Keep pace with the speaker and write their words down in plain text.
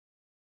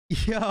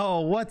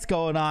Yo, what's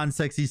going on,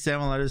 sexy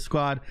SamDaDude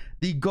squad?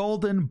 The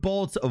Golden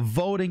Bolts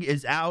voting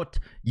is out.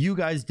 You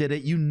guys did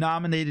it. You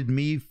nominated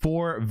me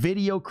for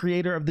Video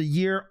Creator of the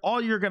Year. All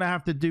you're going to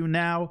have to do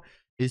now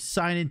is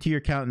sign into your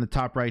account in the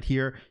top right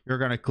here. You're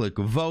going to click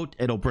vote.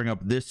 It'll bring up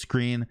this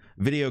screen,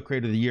 Video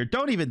Creator of the Year.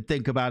 Don't even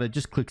think about it.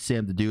 Just click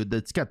SamDaDude.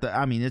 That's got the,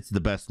 I mean, it's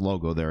the best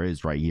logo there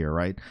is right here,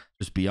 right?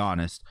 Just be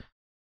honest.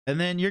 And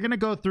then you're going to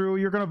go through,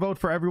 you're going to vote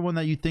for everyone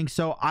that you think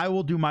so. I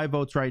will do my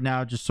votes right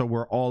now just so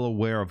we're all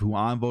aware of who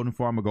I'm voting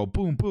for. I'm going to go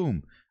boom,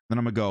 boom. Then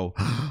I'm going to go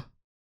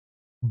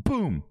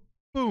boom,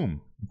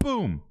 boom,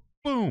 boom,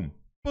 boom,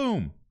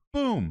 boom,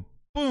 boom,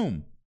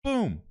 boom,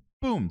 boom,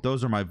 boom.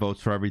 Those are my votes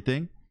for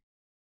everything.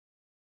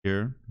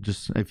 Here,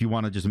 just if you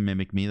want to just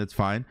mimic me, that's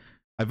fine.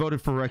 I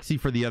voted for Rexsi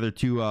for the other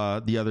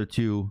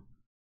two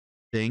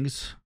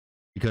things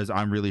because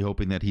I'm really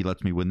hoping that he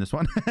lets me win this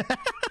one.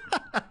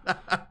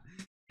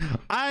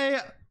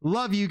 I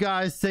love you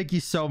guys. Thank you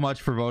so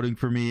much for voting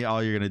for me.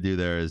 All you're going to do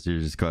there is you're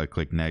just going to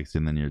click next,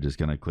 and then you're just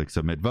going to click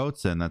submit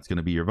votes, and that's going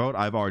to be your vote.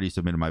 I've already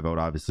submitted my vote,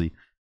 obviously,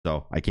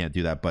 so I can't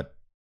do that, but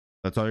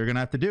that's all you're going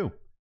to have to do.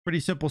 Pretty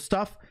simple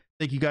stuff.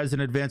 Thank you guys in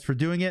advance for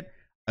doing it.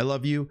 I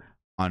love you.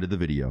 On to the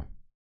video.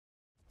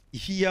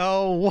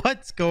 Yo,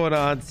 what's going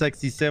on,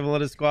 sexy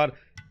SamDaDude squad?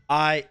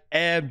 I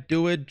am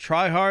doing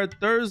TryHARD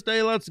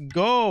Thursday. Let's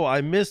go.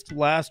 I missed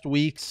last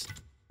week's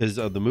because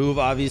of the move,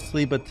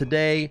 obviously, but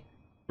today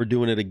we're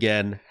doing it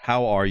again.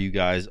 How are you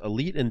guys?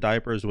 Elite in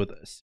diapers with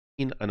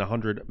 16 and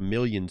 100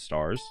 million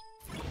stars.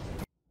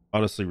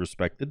 Honestly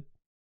respected.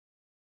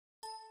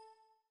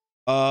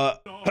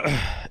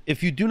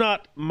 If you do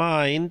not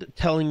mind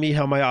telling me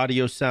how my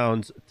audio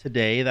sounds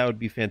today, that would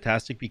be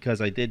fantastic because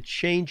I did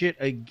change it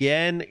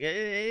again.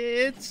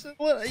 It's,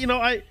 you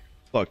know,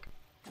 look,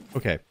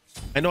 okay,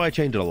 I know I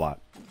changed it a lot,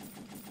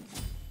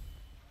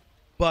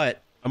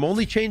 but I'm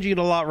only changing it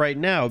a lot right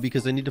now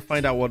because I need to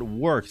find out what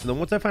works. And then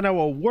once I find out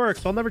what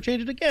works, I'll never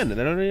change it again. And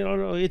then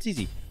it's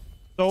easy.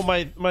 So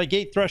my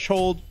gate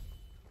threshold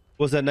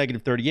was at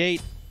 -38.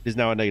 It is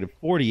now at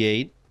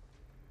 -48.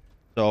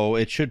 So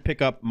it should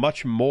pick up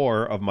much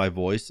more of my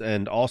voice.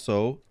 And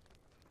also,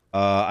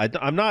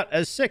 I'm not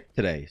as sick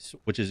today,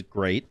 which is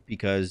great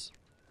because,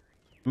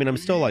 I mean, I'm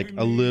still like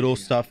a little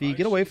stuffy.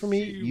 Get away from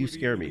me. You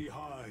scare me.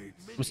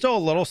 I'm still a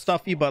little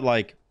stuffy, but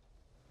like,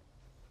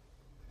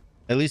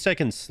 at least I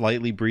can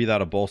slightly breathe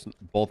out of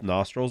both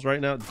nostrils right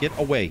now. Get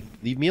away.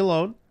 Leave me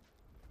alone.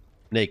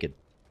 Naked.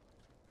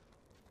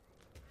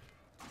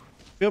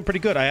 Feeling pretty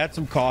good. I had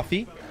some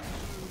coffee.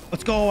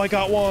 Let's go. I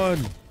got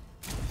one.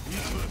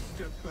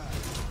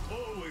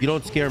 You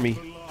don't scare me.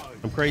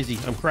 I'm crazy.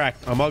 I'm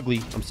cracked. I'm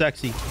ugly. I'm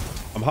sexy.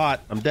 I'm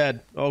hot. I'm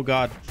dead. Oh,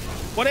 God.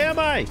 What am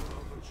I?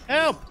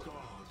 Help.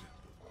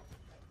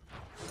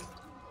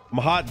 I'm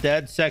hot,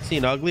 dead, sexy,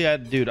 and ugly.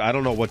 Dude, I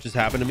don't know what just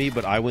happened to me,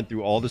 but I went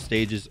through all the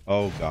stages.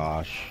 Oh,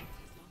 gosh.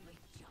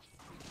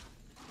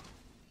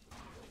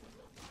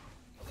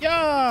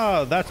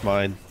 Yeah, that's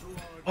mine.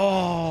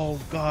 Oh,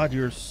 God,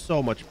 you're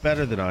so much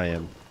better than I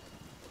am.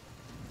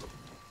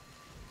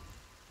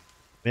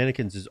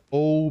 Mannequins is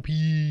OP.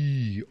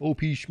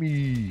 OP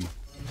Shmee. All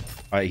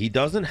right, he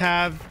doesn't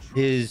have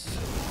his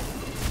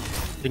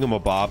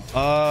thingamabob.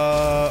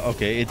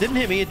 Okay, it didn't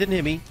hit me. It didn't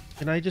hit me.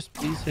 Can I just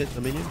please hit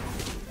the minion?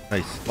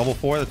 Nice. Level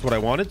 4, that's what I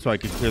wanted, so I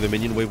could clear the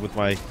minion wave with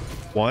my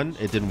 1.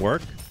 It didn't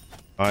work.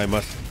 I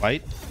must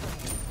fight.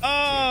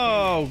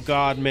 Oh,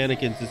 God,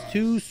 Mannequins is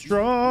too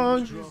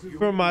strong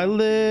for my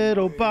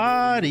little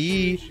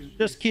body.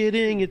 Just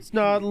kidding, it's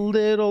not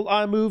little.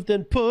 I moved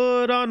and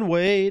put on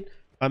weight.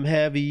 I'm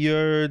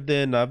heavier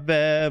than I've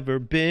ever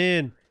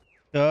been.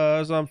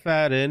 'Cause I'm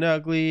fat and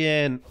ugly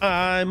and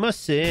I'm a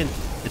sin.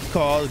 It's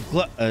called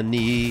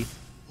gluttony.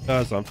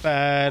 'Cause I'm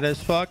fat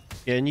as fuck.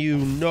 And you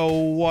know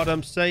what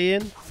I'm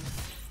saying?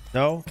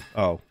 No?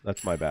 Oh,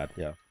 that's my bad.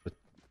 Yeah.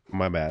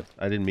 My bad.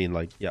 I didn't mean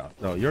like, yeah.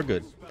 No, you're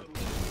good.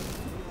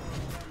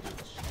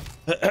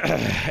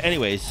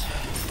 Anyways,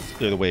 let's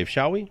clear the wave,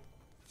 shall we?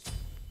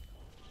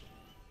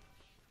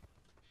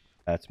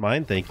 That's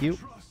mine. Thank you.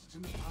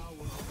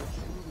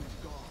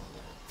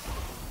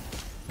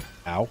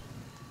 Ow.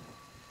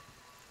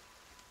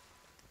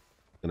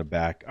 Gonna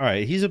back. All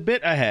right, he's a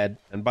bit ahead.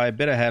 And by a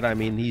bit ahead, I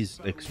mean he's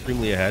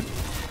extremely ahead.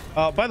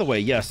 By the way,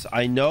 yes,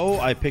 I know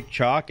I picked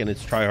Chalk and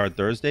it's TryHARD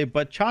Thursday,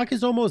 but Chalk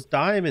is almost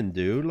diamond,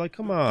 dude. Like,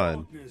 come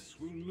on.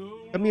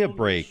 Cut me a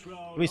break.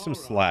 Cut me some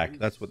slack.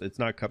 That's what, it's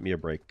not cut me a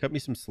break. Cut me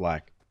some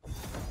slack.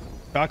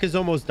 Chalk is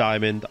almost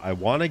diamond. I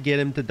want to get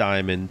him to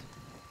diamond.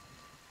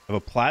 I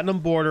have a platinum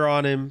border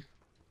on him.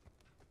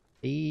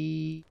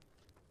 Hey.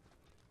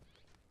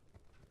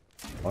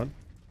 Come on.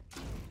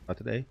 Not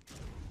today.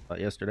 Not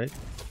yesterday.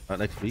 Not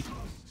next week.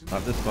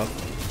 Not this month.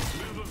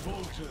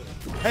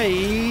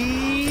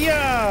 Hey,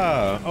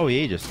 yeah. Oh, he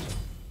aegis.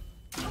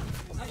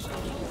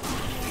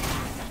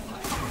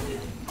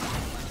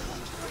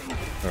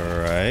 All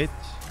right.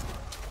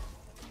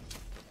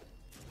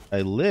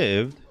 I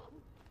lived,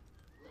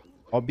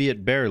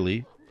 albeit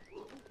barely.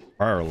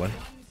 Barely.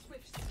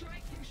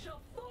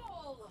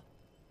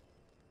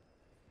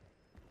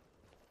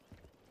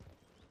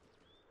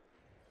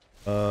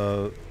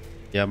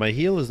 Yeah, my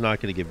heal is not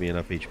going to give me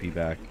enough HP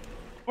back.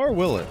 Or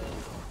will it?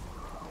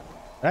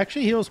 It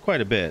actually heals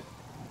quite a bit.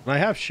 And I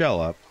have shell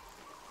up.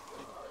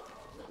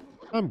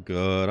 I'm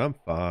good. I'm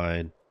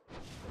fine.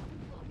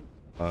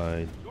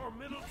 Fine. Your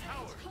middle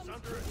tower is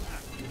under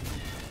attack.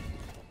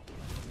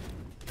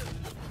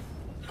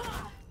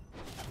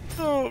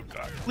 Oh,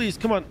 God. Please,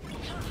 come on.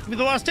 Give me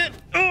the last hit.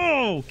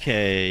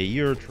 Okay,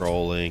 you're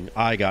trolling.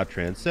 I got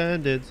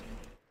transcended.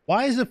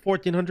 Why is it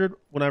 1400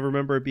 when I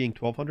remember it being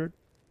 1200?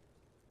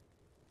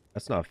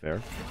 That's not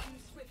fair.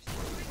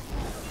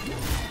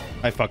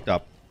 I fucked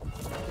up.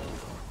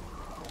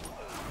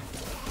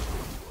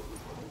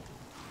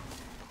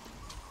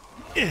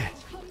 Yeah.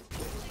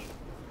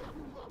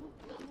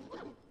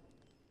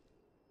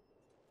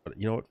 But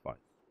you know what? Fine.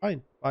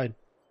 Fine. Fine.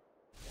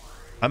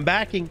 I'm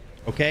backing.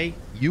 Okay?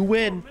 You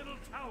win.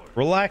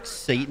 Relax,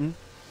 Satan.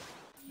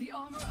 The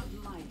armor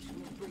of might will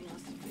bring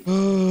us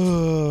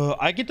victory.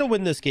 I get to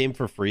win this game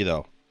for free,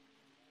 though.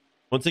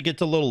 Once it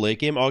gets a little late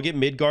game, I'll get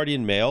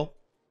Midgardian Mail.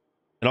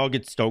 And I'll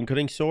get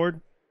Stonecutting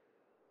Sword.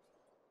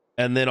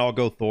 And then I'll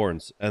go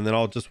Thorns. And then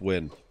I'll just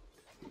win.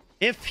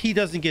 If he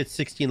doesn't get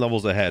 16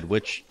 levels ahead,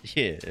 which,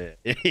 yeah,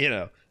 you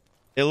know,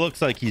 it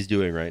looks like he's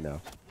doing right now.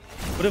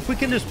 But if we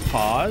can just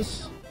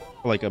pause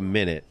for like a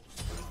minute,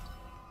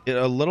 get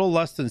a little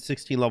less than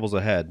 16 levels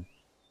ahead,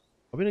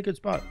 I'll be in a good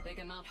spot. They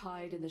cannot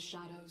hide in the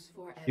shadows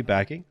forever. You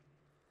backing?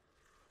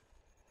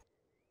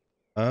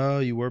 Oh,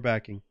 you were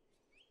backing.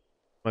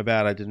 My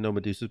bad. I didn't know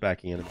Medusa's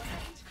backing enemy.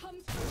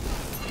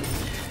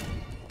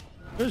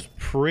 There's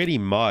pretty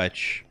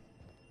much...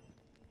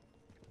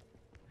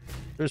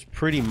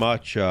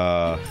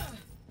 Oh,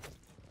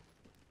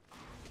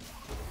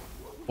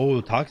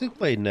 Toxic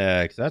Blade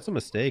next. That's a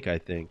mistake, I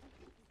think.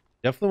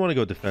 Definitely want to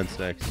go defense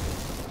next.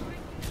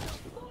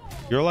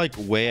 You're like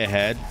way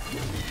ahead.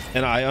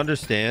 And I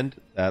understand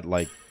that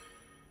like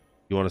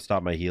you want to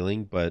stop my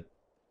healing, but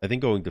I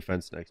think going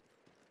defense next is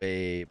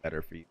way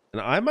better for you.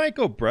 And I might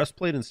go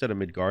breastplate instead of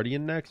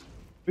Midgardian next.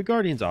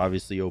 Midgardian's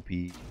obviously OP,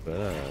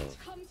 but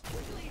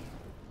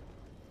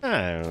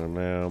I don't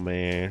know,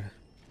 man.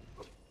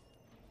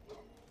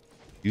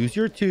 Use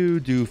your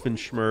 2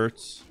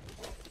 Doofenshmirtz.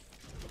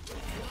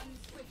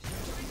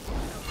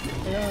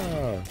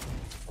 Yeah.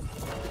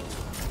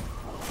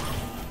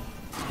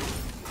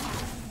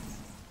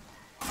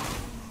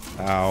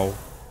 Ow.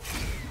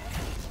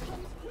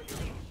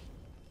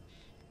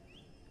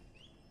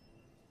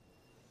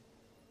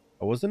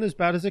 It wasn't as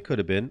bad as it could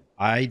have been.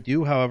 I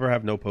do, however,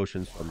 have no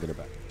potions, so I'm going to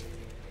back.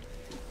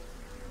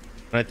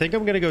 And I think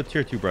I'm going to go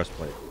tier 2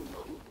 breastplate.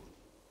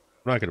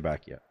 I'm not going to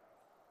back yet.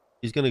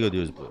 He's going to go do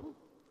his blue.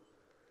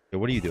 Okay,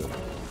 what are you doing?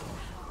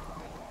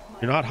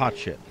 You're not hot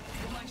shit.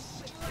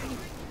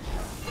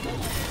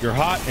 You're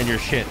hot and you're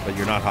shit, but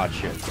you're not hot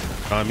shit. You know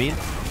what I mean? You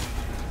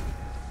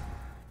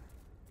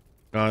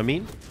know what I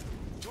mean?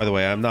 By the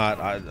way, I'm not...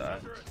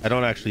 I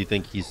don't actually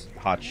think he's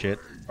hot shit.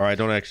 Or I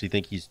don't actually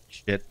think he's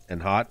shit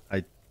and hot.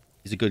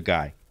 He's a good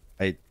guy.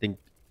 I think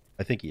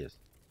he is.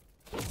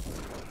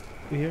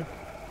 You here?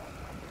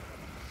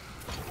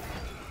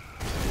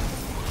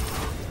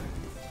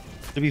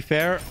 To be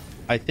fair,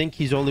 I think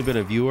he's only been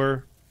a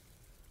viewer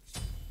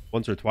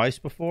once or twice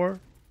before.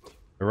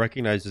 I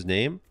recognize his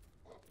name.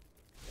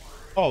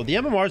 Oh, the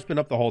MMR's been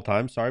up the whole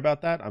time. Sorry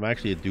about that. I'm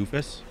actually a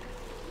doofus.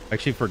 I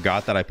actually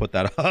forgot that I put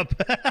that up.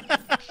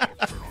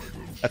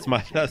 That's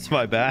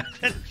my bad.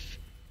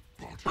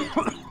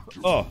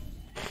 Oh.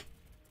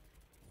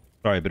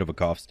 Sorry, a bit of a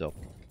cough still.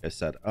 Like I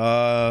said.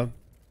 All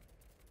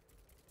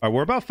right,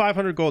 we're about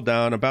 500 gold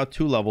down, about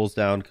 2 levels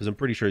down, because I'm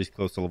pretty sure he's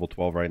close to level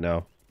 12 right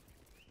now.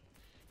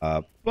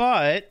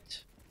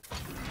 But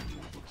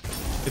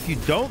if you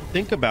don't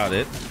think about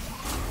it,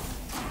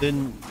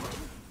 then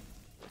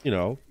you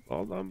know,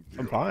 well, I'm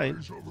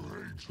fine.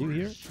 You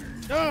here?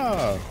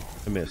 Ah,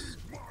 I missed.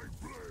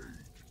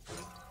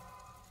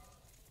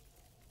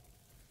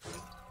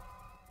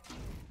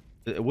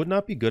 It would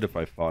not be good if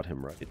I fought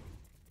him right.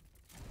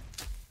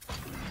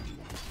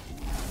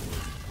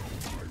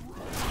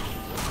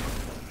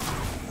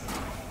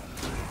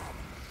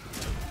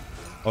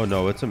 Oh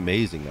no, it's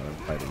amazing that I'm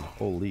fighting.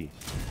 Holy.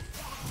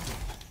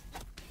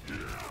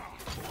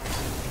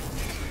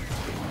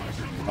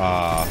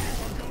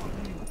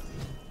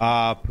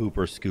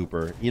 Pooper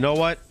scooper. You know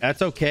what?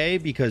 That's okay,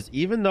 because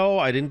even though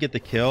I didn't get the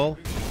kill,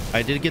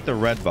 I did get the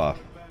red buff.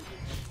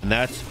 And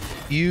that's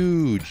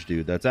huge,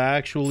 dude. That's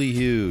actually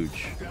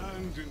huge.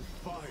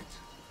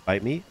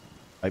 Fight me?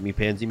 Fight me,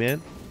 pansy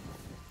man?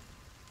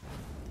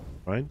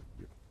 Fine.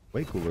 You're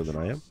way cooler than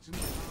I am.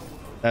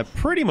 That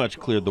pretty much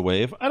cleared the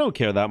wave. I don't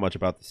care that much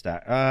about the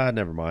stat.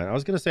 Never mind. I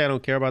was going to say I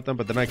don't care about them,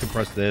 but then I can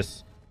press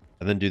this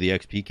and then do the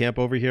XP camp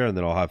over here, and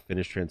then I'll have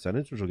finished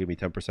Transcendence, which will give me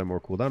 10%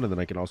 more cooldown, and then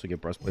I can also get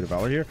Breastplate of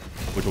Valor here,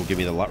 which will give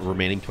me the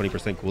remaining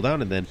 20%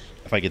 cooldown, and then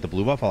if I get the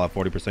blue buff, I'll have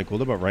 40%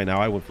 cooldown, but right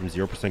now I went from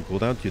 0%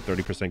 cooldown to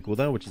 30%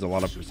 cooldown, which is a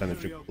lot of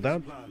percentage of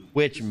cooldown,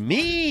 which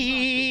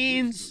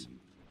means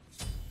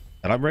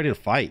that I'm ready to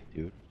fight,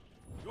 dude.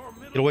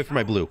 Get away from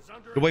my blue.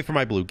 Get away from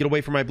my blue. Get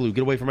away from my blue.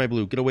 Get away from my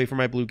blue. Get away from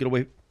my blue. Get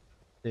away.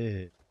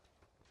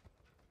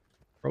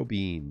 Pro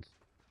beans.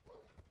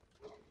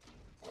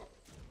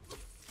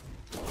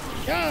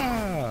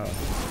 Yeah.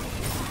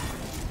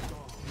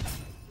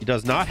 He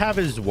does not have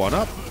his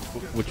 1-up,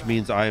 which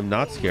means I am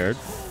not scared.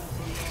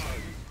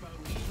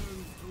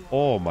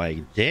 Oh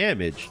my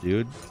damage,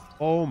 dude.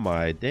 Oh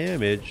my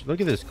damage.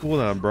 Look at this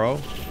cooldown, bro.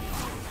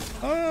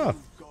 Ah.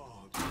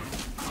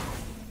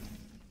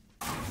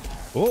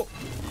 Oh,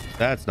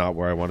 that's not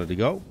where I wanted to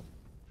go.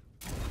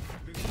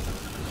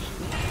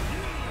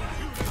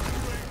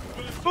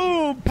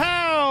 Boom,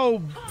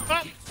 pow.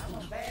 Ah.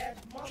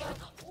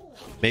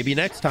 Maybe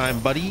next time,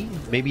 buddy.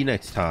 Maybe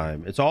next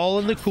time. It's all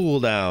in the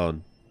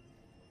cooldown.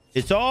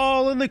 It's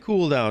all in the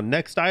cooldown.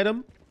 Next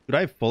item. Did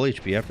I have full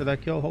HP after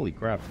that kill? Holy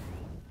crap.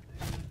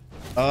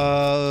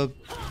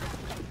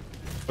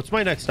 What's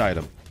my next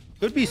item?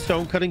 Could be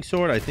stone cutting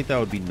sword. I think that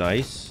would be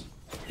nice.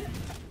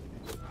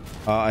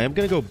 I am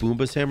gonna go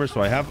Boomba's hammer,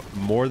 so I have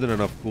more than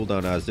enough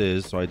cooldown as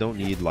is, so I don't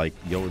need like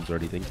Yons or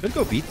anything. Could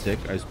go beat sick,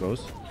 I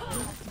suppose,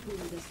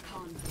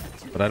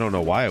 but I don't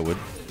know why I would.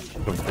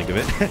 Don't think of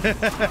it.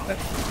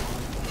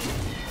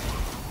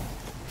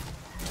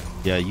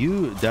 Yeah,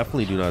 you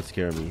definitely do not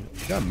scare me.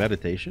 You got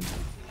meditation.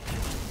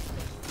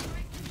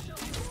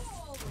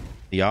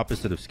 The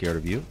opposite of scared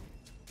of you.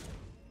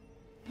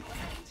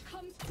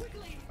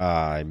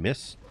 I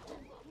missed.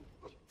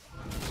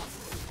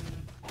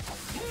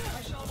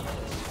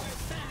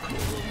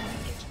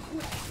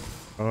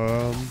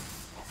 I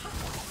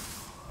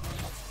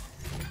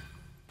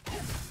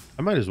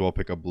might as well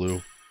pick up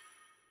blue.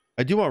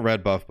 I do want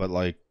red buff, but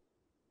like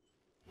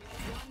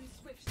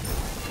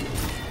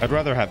I'd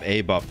rather have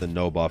a buff than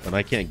no buff, and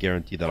I can't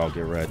guarantee that I'll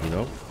get red, you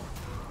know?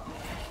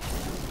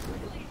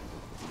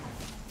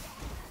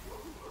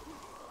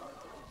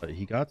 But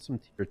he got some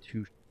tier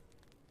 2.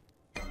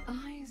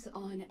 Eyes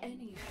on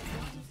any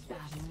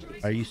battle.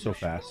 Why are you so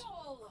fast?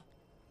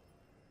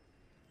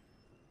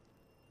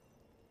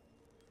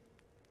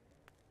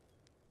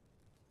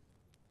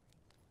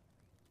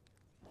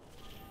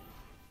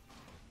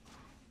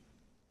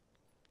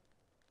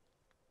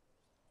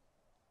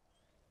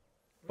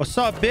 What's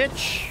up,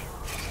 bitch?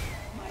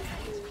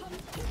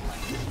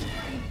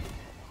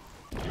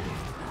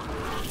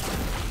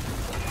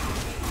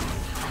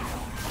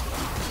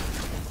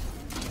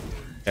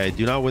 Okay,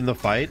 do not win the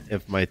fight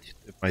if my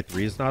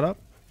 3 is not up.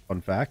 Fun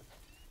fact.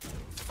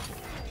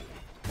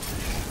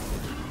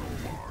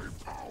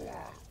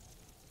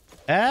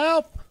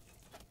 Help!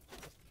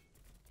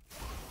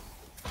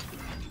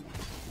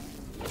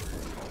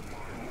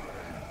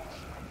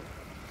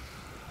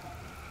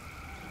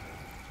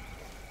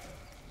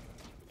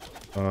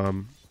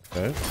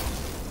 Okay.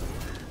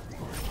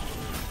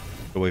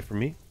 Get away from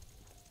me.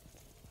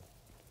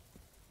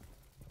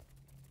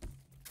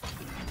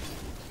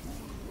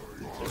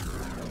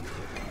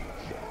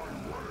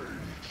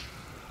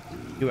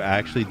 You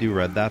actually do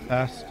red that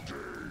fast?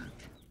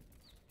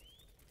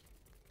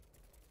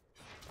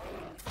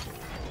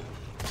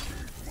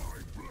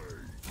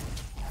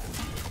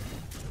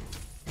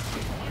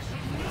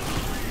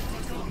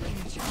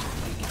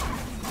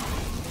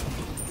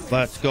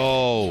 Let's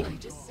go.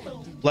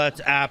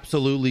 Let's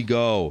absolutely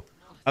go.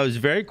 I was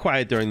very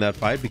quiet during that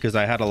fight because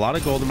I had a lot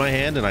of gold in my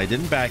hand and I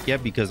didn't back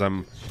yet because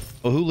I'm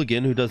a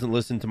hooligan who doesn't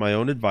listen to my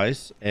own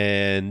advice,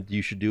 and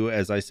you should do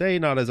as I say,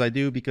 not as I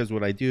do, because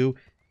what I do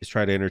is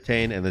try to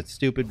entertain, and that's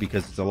stupid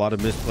because it's a lot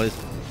of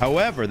misplaced.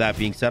 However, that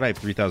being said, I have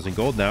 3,000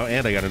 gold now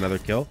and I got another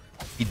kill.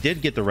 He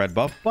did get the red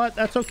buff, but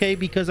that's okay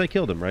because I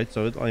killed him, right?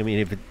 So I mean,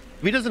 if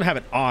he doesn't have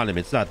it on him,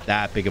 it's not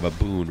that big of a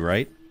boon,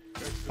 right?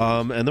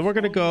 And then we're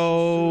gonna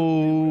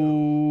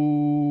go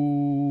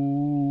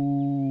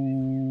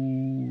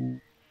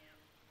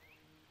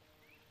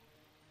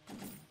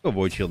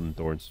Void Shield and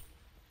Thorns.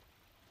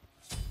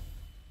 I'm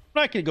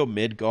not gonna go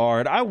mid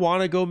guard. I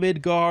want to go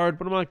mid guard,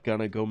 but I'm not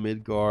gonna go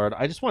mid guard.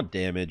 I just want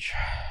damage.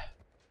 I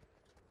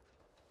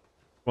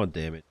want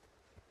damage.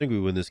 I think we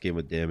win this game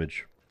with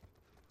damage.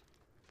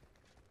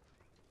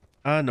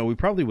 No, we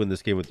probably win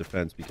this game with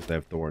defense because I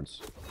have Thorns.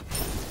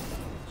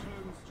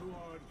 Turns to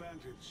our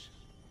advantage.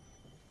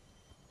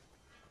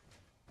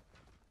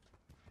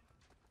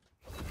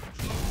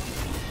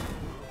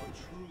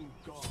 True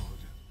God.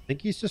 I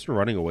think he's just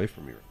running away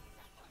from me.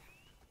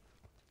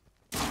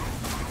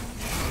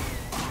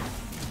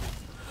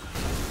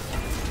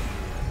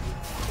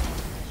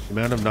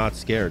 Man, I'm not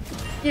scared.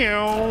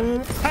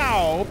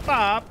 Pow,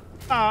 pop,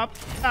 pop,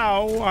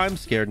 pow. I'm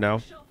scared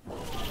now.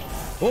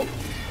 Oh.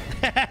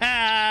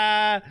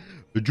 I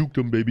juked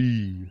him,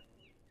 baby.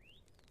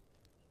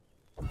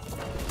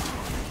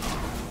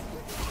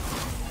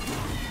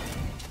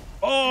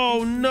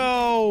 Oh,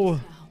 no.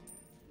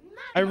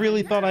 I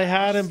really thought I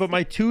had him, but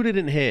my 2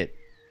 didn't hit.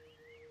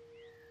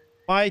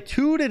 My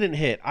 2 didn't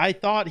hit. I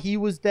thought he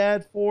was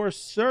dead for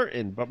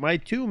certain, but my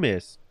 2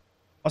 missed.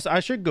 Also, I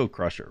should go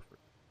Crusher.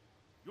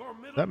 Your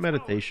middle That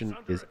meditation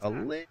tower is a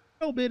under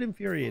little bit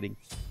infuriating.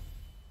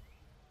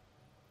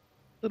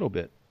 Little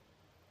bit.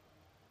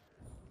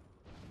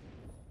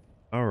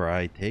 All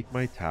right, take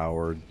my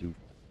tower.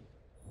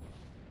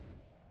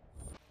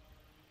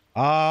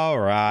 All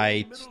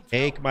right.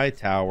 Take my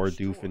tower,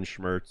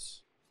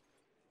 Doofenshmirtz.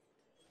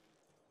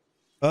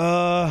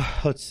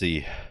 Let's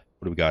see.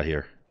 What do we got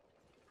here?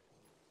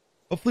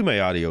 Hopefully my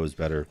audio is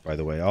better, by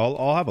the way.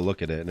 I'll have a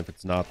look at it, and if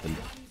it's not, then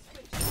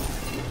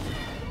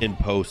in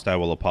post I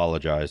will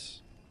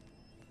apologize.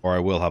 Or I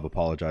will have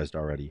apologized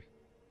already.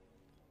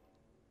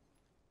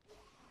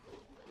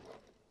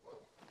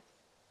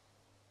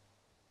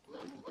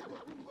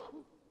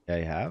 Yeah,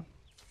 I have.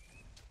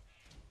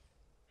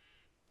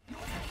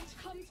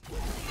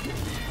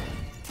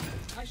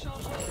 I shall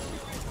hold you.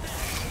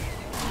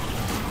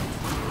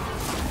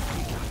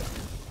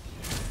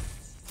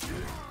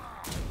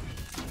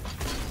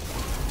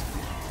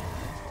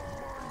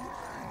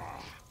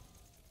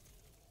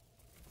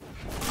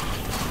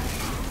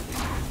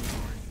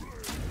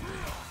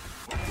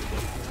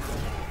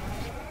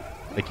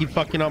 They keep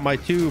fucking up my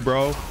 2,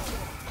 bro.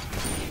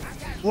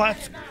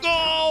 Let's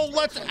go.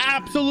 Let's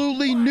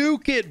absolutely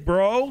nuke it,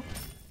 bro.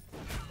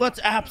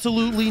 Let's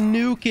absolutely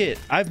nuke it.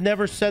 I've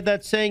never said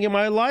that saying in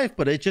my life,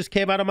 but it just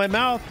came out of my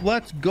mouth.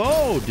 Let's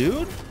go,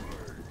 dude.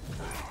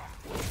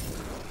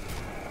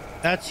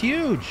 That's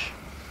huge.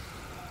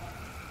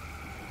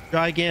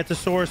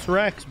 Gigantosaurus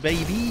Rex,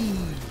 baby.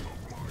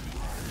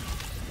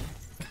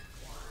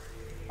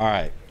 All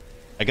right.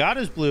 I got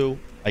his blue.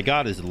 I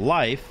got his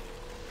life.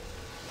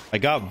 I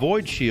got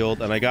Void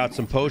Shield, and I got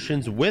some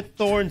potions with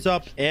Thorns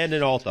up and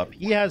an ult up.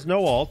 He has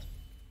no ult,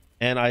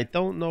 and I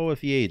don't know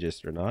if he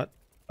aegis or not.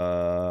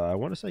 I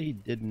want to say he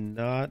did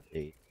not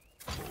age.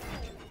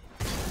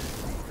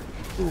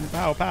 Boom,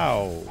 pow,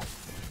 pow.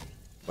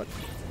 What?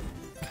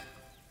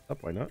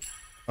 Up, why not?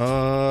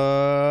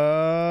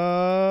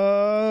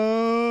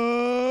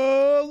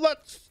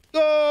 Let's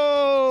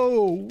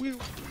go!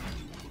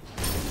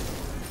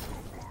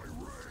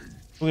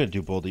 We're gonna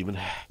do Bull Demon.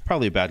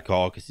 Probably a bad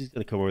call because he's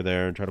gonna come over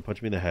there and try to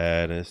punch me in the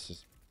head, and it's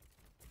just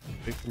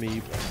big for me.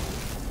 But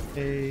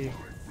hey,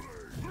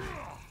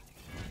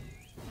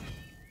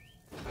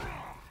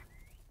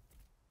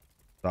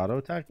 auto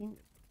attacking.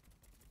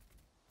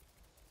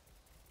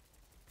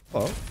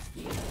 Hello,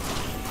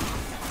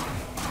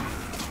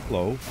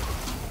 hello,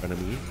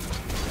 enemy.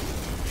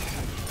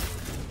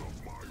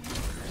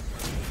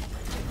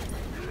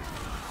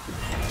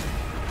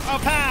 Oh,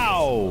 pow!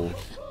 All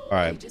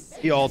right,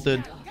 he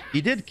ulted. He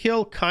did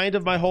kill kind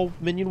of my whole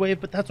minion wave,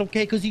 but that's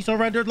okay because he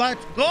surrendered.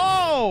 Let's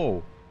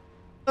go!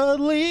 A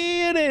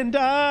lead in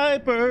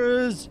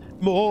diapers,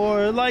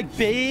 more like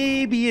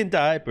baby in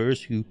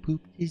diapers who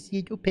pooped his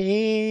yellow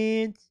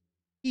pants.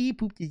 He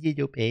pooped his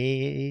yellow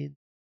pants.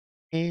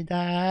 And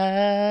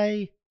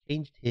I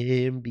changed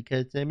him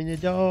because I'm an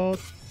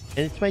adult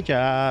and it's my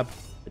job.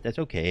 But that's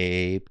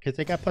okay because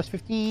I got plus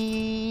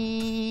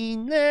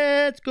 15.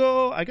 Let's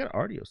go. I got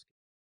Ardios.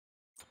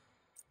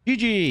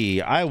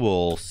 GG. I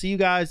will see you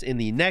guys in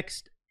the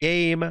next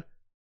game.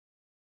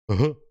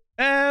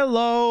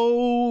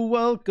 Hello.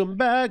 Welcome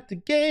back to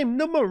game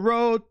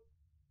numero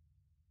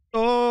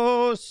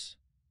dos.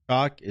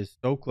 Chalk is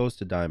so close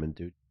to Diamond,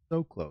 dude.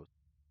 So close.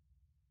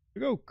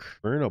 We go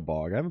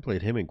Kernabog. I haven't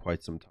played him in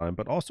quite some time,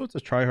 but also it's a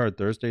TryHard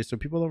Thursday, so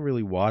people don't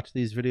really watch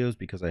these videos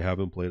because I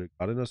haven't played a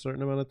god in a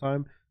certain amount of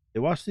time. They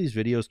watch these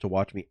videos to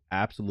watch me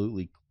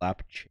absolutely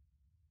clap.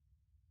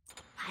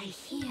 I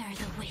hear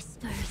the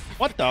whispers of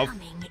What the the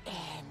coming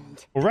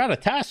end.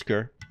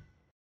 Ratatasker?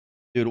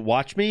 Dude,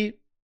 watch me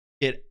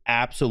get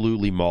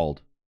absolutely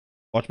mauled.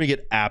 Watch me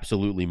get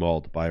absolutely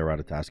mauled by a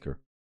Ratatasker.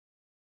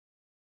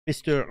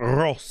 Mr.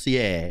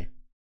 Rossier.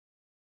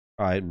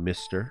 All right,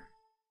 Mr.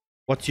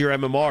 What's your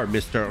MMR,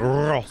 Mr.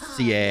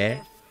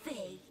 Rossier?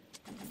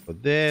 For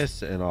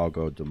this, and I'll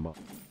go Demonic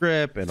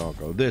Grip, and I'll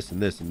go this,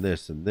 and this, and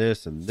this, and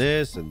this, and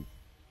this, and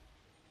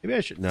maybe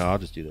I should. No, I'll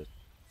just do this.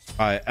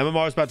 All right,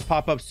 MMR is about to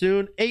pop up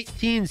soon.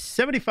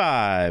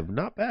 1875.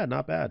 Not bad,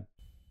 not bad.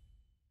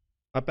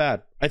 Not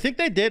bad. I think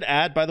they did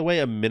add, by the way,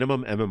 a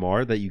minimum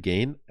MMR that you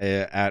gain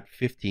at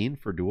 15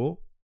 for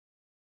Duel.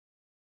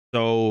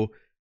 So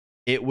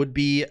it would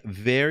be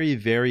very,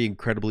 very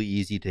incredibly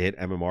easy to hit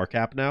MMR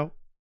cap now.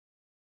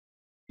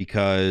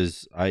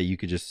 Because you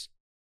could just,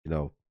 you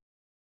know,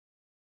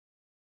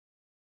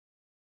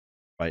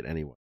 fight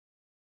anyone.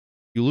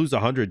 You lose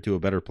 100 to a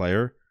better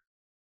player,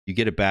 you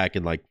get it back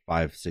in like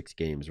 5-6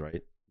 games,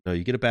 right? No,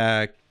 you get it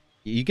back.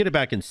 You get it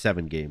back in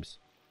 7 games.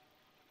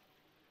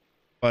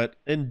 But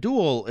in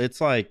Duel,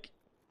 it's like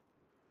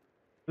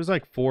there's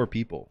like 4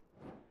 people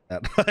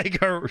that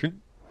like are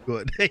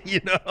good,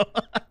 you know.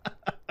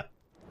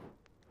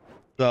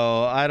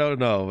 So I don't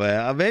know,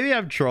 man. Maybe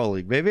I'm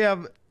trolling. Maybe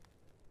I'm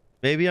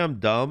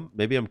dumb.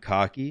 Maybe I'm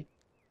cocky,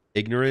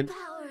 ignorant,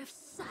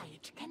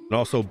 and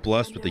also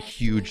blessed with a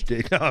huge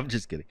dick. No, I'm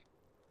just kidding.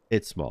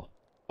 It's small.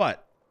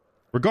 But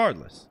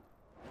regardless,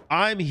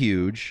 I'm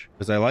huge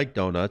because I like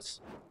donuts,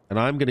 and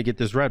I'm going to get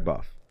this red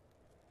buff.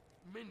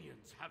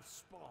 Minions have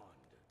spawned.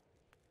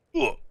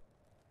 Ugh.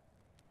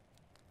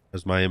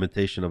 There's my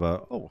imitation of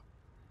a... Oh,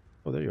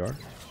 there you are.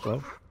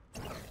 Hello.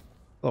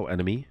 Hello,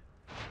 enemy.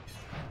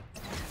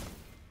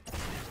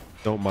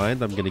 Don't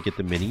mind. I'm going to get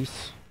the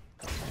minis.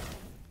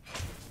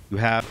 You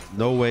have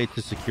no way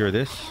to secure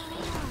this.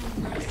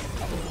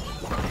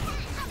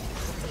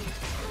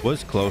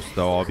 Was close,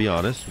 though, I'll be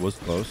honest. Was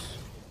close.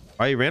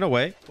 All right, he ran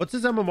away. What's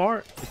his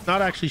MMR? It's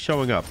not actually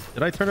showing up.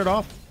 Did I turn it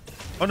off?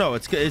 Oh, no,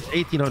 it's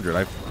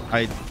 1800.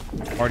 I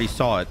already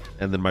saw it,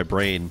 and then my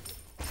brain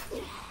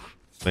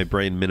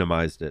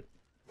minimized it.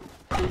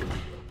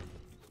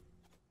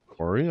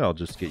 Corey, I'll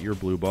just get your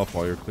blue buff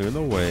while you're clearing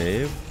the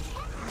wave.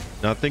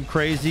 Nothing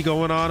crazy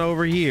going on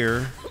over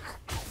here.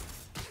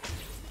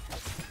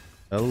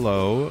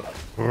 Hello,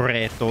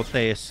 Reto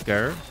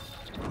Tesker.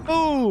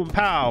 Boom,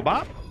 pow,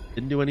 bop.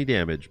 Didn't do any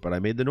damage, but I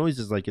made the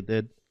noises like it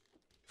did.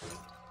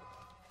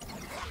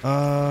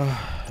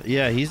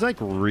 Yeah, he's like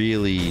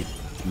really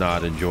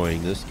not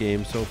enjoying this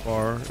game so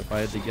far, if I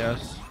had to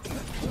guess.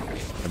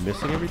 I'm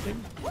missing everything.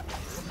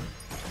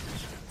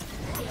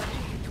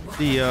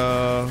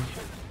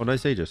 What did I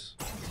say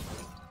just?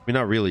 I mean,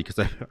 not really,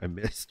 because I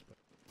missed.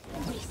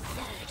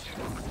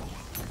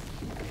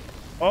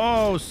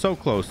 Oh, so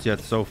close yet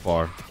so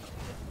far.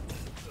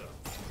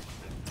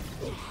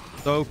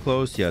 So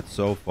close yet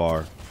so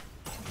far.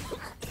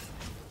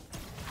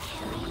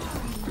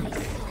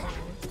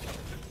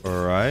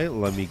 All right,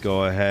 let me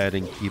go ahead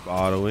and keep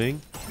autoing.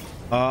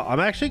 I'm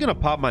actually going to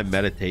pop my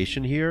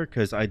meditation here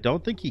because I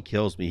don't think he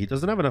kills me. He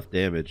doesn't have enough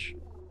damage.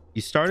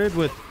 He started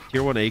with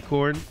tier 1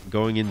 acorn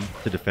going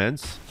into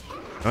defense.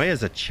 Now he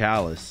has a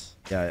chalice.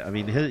 Yeah, I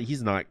mean,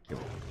 he's not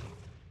killing me.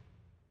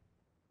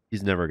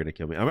 He's never going to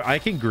kill me. I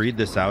can greed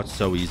this out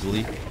so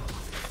easily.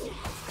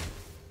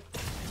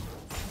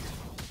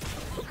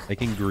 I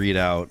can greed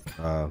out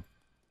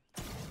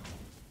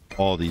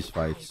all these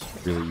fights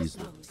really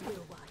easily.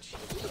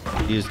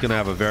 He's going to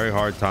have a very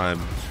hard time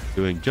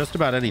doing just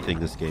about anything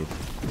this game.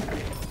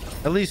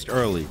 At least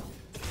early.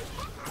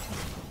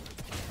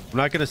 I'm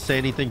not going to say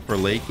anything for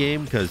late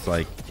game because,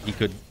 like, he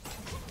could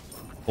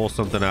pull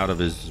something out of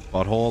his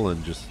butthole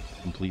and just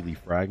completely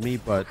frag me,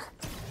 but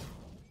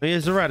I mean,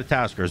 he's a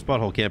Ratatasker. His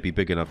butthole can't be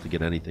big enough to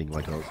get anything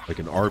like an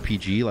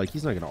RPG. Like,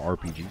 he's not going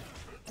to RPG.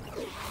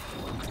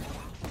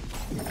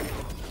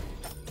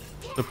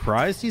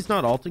 Surprised he's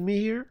not ulting me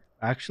here,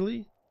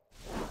 actually.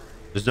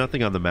 There's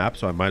nothing on the map,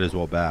 so I might as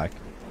well back.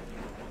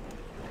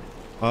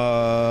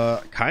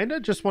 Kind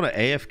of just want to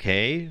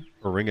AFK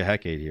or Ring of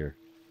Hecate here.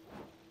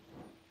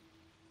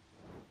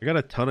 I got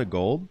a ton of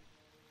gold.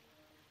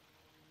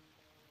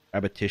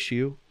 Grab a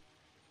tissue.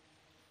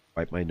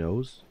 Wipe my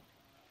nose.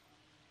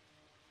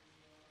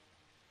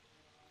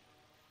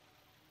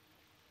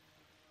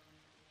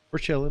 We're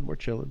chilling. We're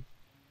chilling.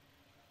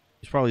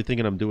 He's probably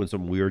thinking I'm doing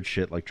some weird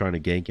shit like trying to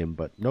gank him,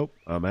 but nope.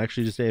 I'm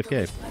actually just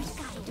AFK.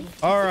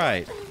 All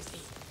right.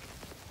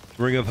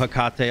 Ring of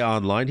Hecate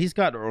online. He's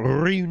got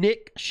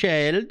Runic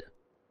Shield.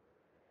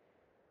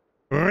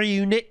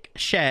 Runic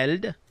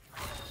Shield.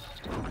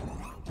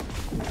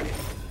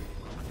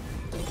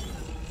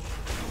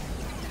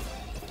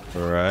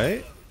 All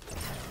right.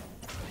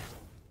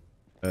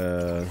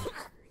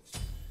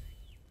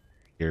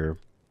 Here.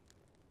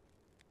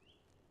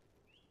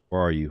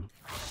 Where are you?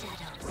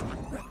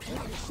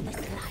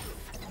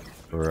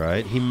 All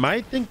right. He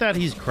might think that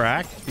he's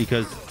cracked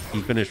because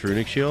he finished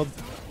Runic Shield.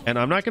 And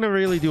I'm not going to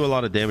really do a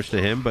lot of damage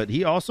to him, but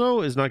he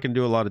also is not going to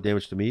do a lot of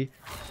damage to me.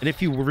 And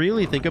if you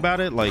really think about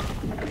it, like,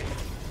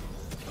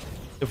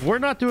 if we're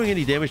not doing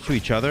any damage to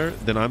each other,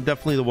 then I'm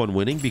definitely the one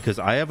winning because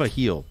I have a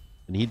heal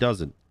and he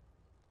doesn't.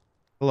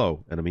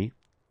 Hello, enemy.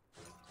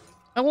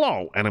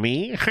 Hello,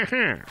 enemy.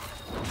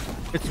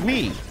 It's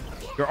me,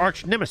 your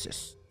arch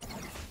nemesis.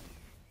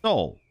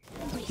 Soul,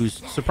 who's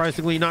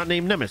surprisingly not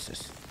named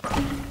Nemesis.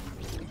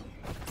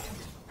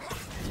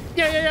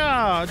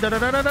 Yeah.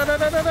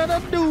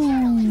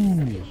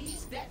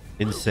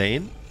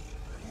 Insane.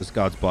 This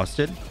god's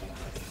busted.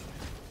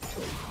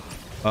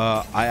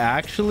 I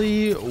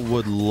actually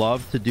would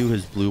love to do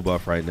his blue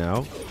buff right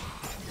now.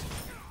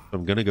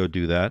 I'm gonna go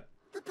do that.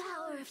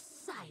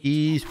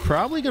 He's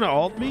probably gonna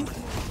ult me,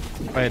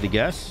 if I had to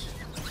guess.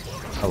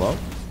 Hello.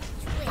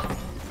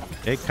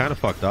 Okay, kind of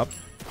fucked up.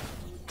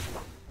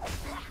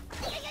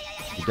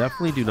 You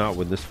definitely do not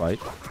win this fight.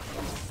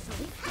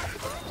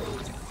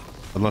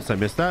 Unless I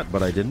missed that,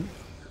 but I didn't.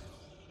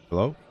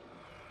 Hello?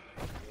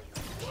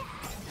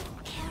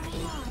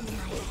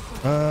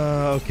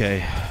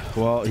 Okay.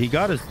 Well, he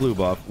got his blue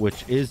buff,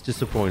 which is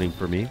disappointing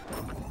for me.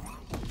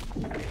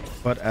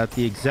 But at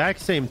the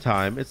exact same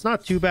time, it's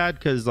not too bad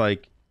because,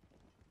 like,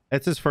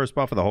 it's his first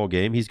buff of the whole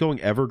game. He's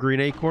going Evergreen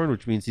Acorn,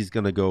 which means he's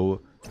going to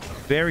go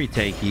very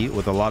tanky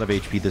with a lot of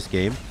HP this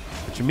game,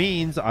 which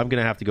means I'm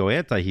going to have to go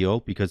anti-heal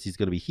because he's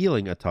going to be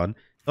healing a ton.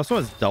 He also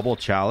has double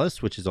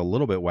chalice, which is a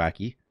little bit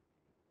wacky.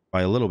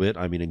 By a little bit,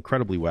 I mean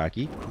incredibly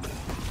wacky.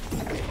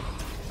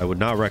 I would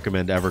not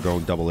recommend ever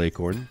going double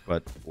acorn,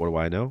 but what do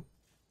I know?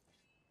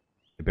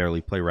 I barely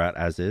play rat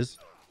as is.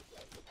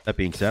 That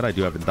being said, I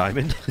do have a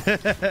diamond.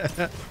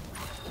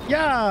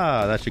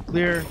 Yeah, that should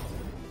clear.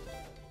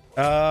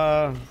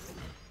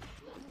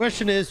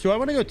 Question is, do I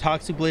want to go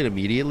Toxic Blade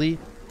immediately?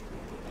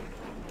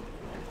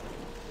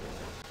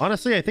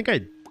 Honestly, I think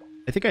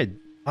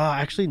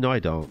actually, no, I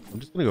don't. I'm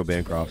just gonna go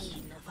Bancrofts.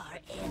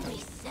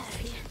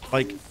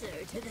 Like,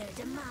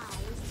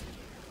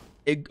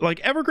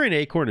 Evergreen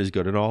Acorn is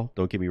good and all,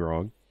 don't get me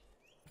wrong.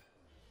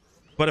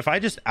 But if I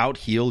just out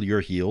heal your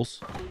heals,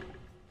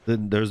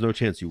 then there's no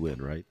chance you win,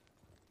 right?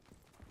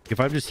 If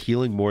I'm just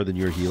healing more than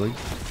you're healing,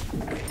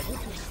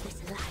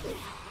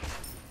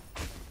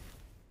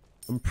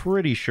 I'm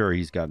pretty sure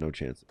he's got no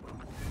chance.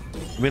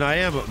 I mean, I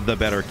am the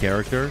better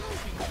character.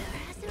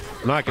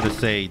 I'm not going to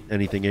say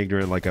anything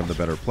ignorant like I'm the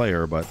better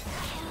player, but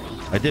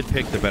I did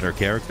pick the better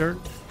character.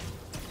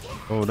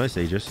 Oh, nice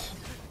Aegis.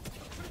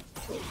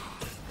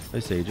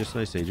 Nice Aegis,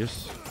 nice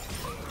Aegis.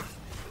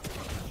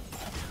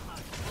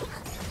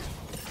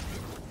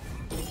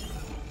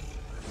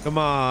 Come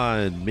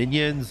on,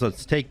 minions,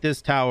 let's take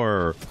this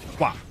tower.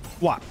 Wop,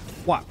 wop,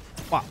 wop,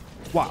 wop,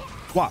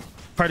 wop, wop.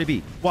 Cardi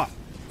B, wop,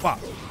 wop,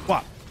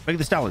 wop. Make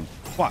the Stallion,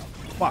 wop,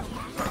 wop.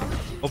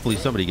 Hopefully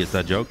somebody gets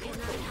that joke.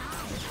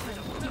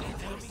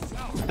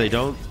 If they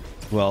don't,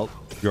 well,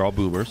 you're all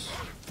boomers.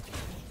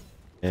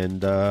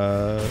 And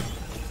I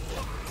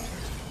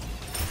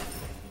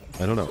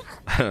don't know.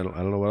 I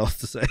don't know what else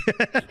to say.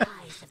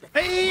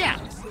 Hey, yeah.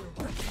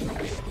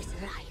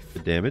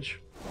 Good damage.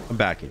 I'm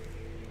backing.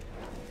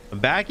 I'm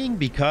backing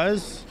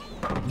because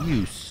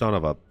you son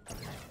of a...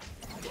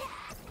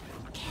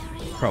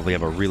 Probably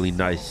have a really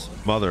nice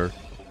mother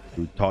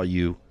who taught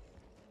you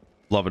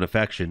love and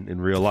affection in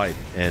real life,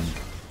 and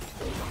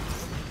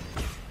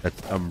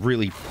I'm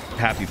really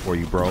happy for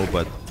you, bro,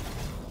 but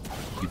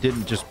you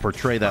didn't just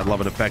portray that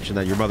love and affection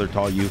that your mother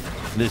taught you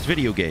in this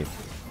video game.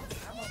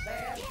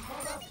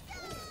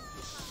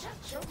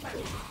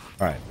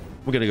 All right,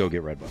 we're gonna go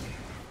get red buff.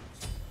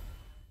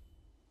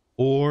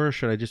 Or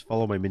should I just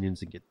follow my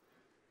minions and get...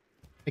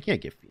 I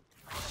can't get feet.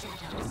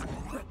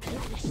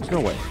 There's no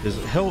way.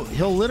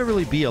 He'll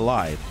literally be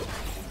alive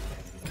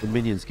when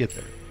minions get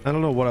there. I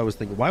don't know what I was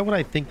thinking. Why would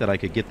I think that I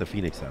could get the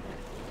Phoenix out?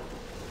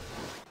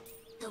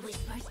 The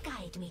whispers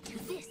guide me to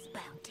this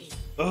bounty.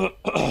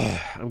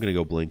 I'm gonna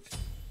go blink.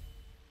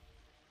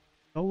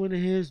 Oh, in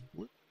his...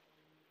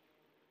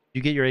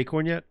 You get your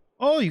acorn yet?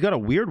 Oh, you got a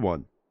weird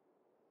one.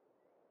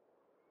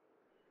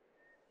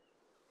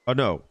 Oh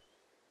no.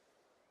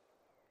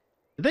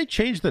 Did they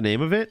change the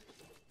name of it?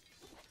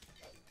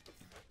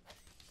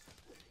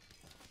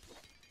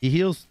 He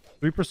heals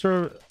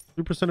 3%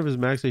 of his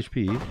max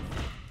HP.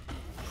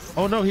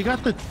 Oh no, he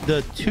got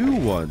the 2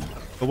 one.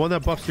 The one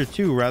that buffs your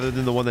 2 rather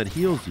than the one that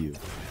heals you.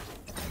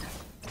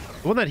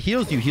 The one that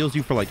heals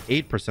you for like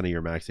 8% of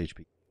your max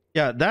HP.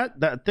 Yeah,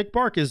 that thick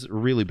bark is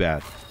really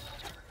bad.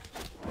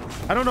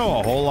 I don't know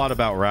a whole lot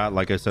about rat,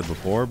 like I said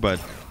before,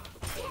 but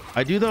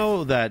I do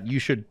know that you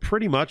should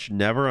pretty much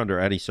never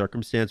under any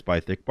circumstance buy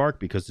thick bark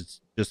because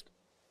it's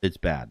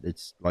bad.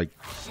 It's like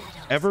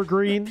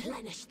evergreen.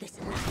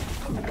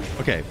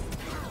 Okay,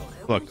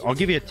 look, I'll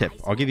give you a tip.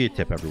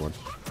 Everyone.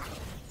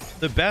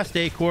 The best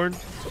acorn,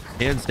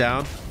 hands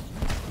down,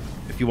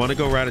 if you want to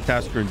go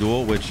Ratatasker and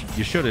Duel, which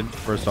you shouldn't,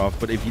 first off,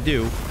 but if you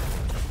do,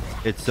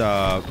 it's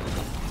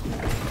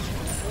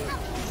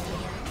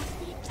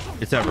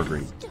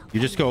evergreen. You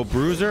just go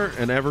Bruiser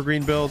and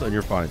evergreen build and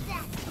you're fine.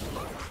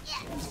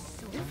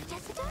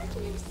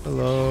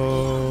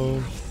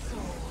 Hello.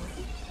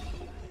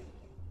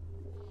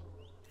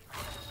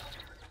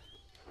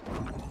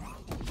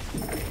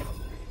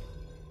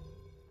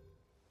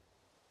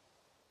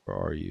 Where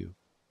are you?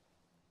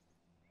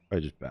 I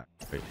just back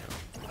right now.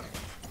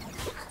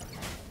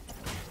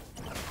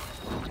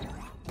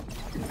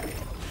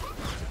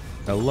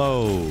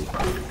 Hello.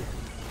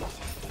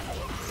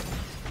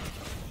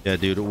 Yeah,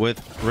 dude,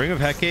 with Ring of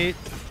Hecate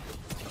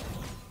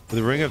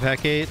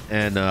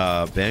and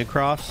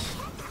Bancrofts,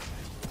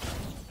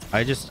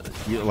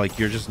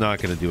 you're just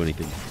not gonna do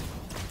anything.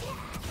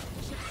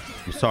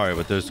 I'm sorry,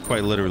 but there's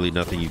quite literally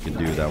nothing you can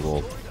do that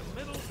will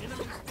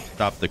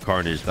stop the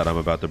carnage that I'm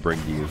about to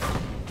bring to you.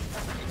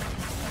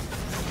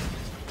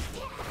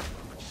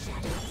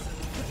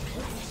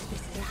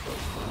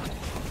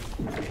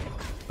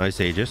 Nice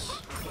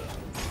Aegis.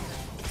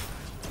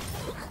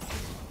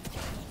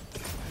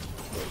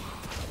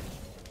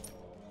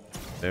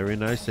 Very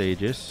nice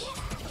Aegis.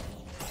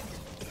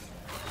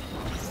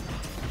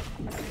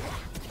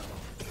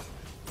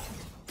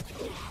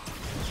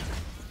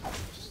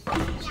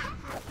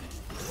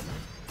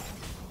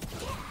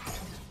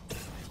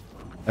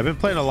 I've been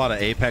playing a lot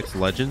of Apex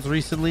Legends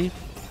recently,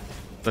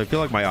 so I feel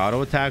like my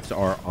auto attacks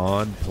are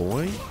on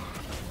point.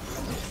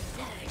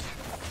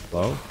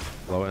 Low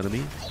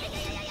enemy.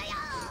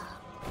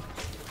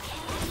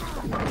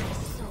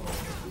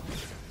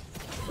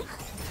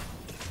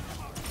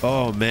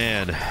 Oh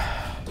man.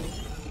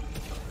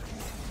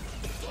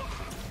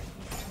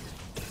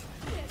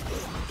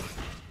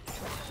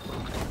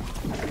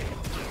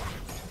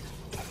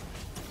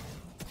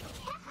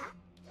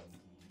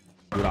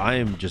 Dude, I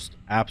am just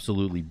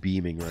absolutely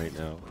beaming right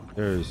now.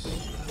 There's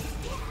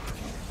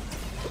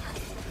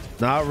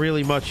not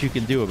really much you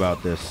can do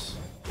about this.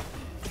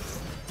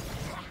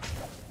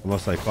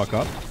 Unless I fuck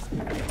up.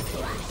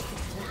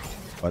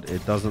 But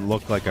it doesn't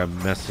look like I'm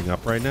messing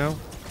up right now.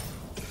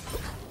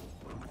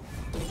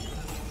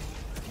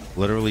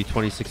 Literally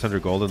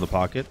 2,600 gold in the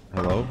pocket.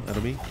 Hello,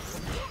 enemy.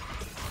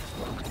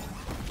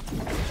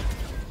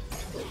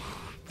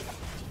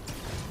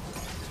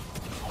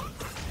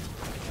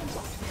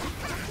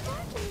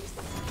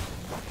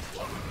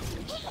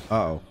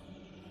 Uh-oh.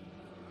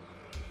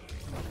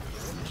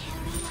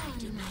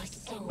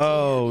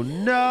 Oh,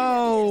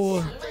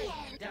 no.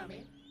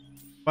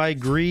 My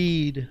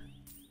greed.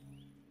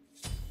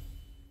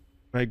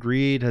 My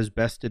greed has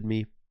bested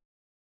me.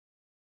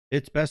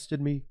 It's bested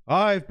me.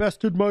 I've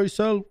bested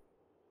myself.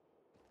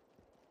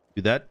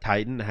 Dude, that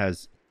Titan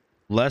has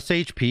less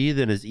HP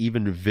than is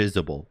even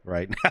visible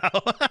right now.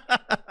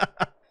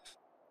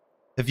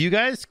 If you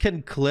guys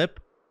can clip,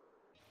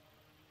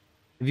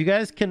 if you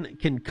guys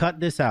can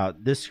cut this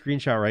out, this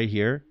screenshot right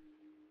here,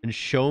 and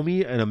show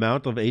me an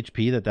amount of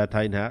HP that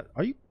Titan had.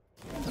 Are you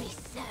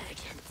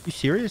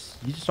serious?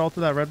 You just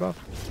altered that red buff?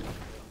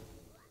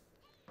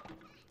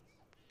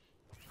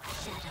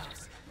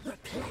 Shadows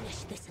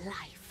replenish this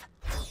life.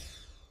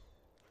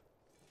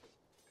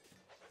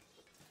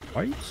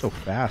 Why are you so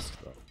fast,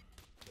 though?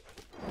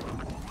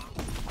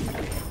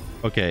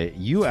 Okay,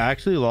 you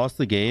actually lost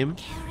the game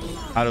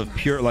out of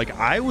pure... Like,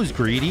 I was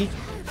greedy,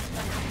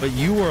 but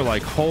you were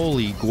like,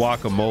 holy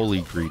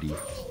guacamole greedy.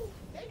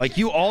 Like,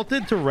 you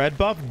ulted to red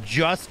buff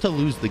just to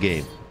lose the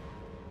game.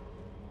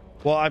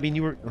 Well, I mean,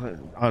 you were...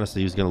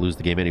 Honestly, he was going to lose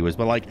the game anyways,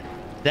 but, like,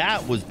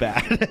 that was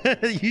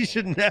bad. You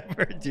should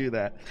never do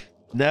that.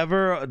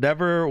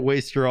 Never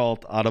waste your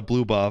ult on a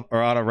blue buff or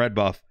on a red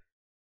buff.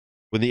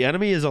 When the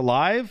enemy is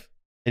alive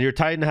and your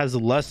Titan has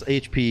less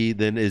HP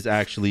than is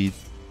actually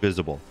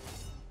visible.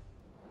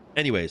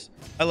 Anyways,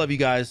 I love you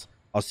guys.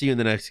 I'll see you in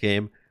the next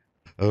game.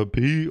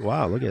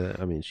 Wow, look at that.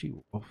 I mean, she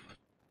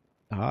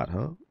hot,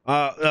 huh?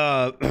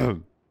 The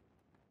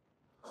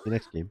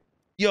next game.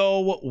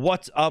 Yo,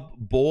 what's up,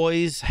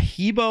 boys?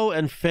 Hebo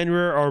and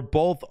Fenrir are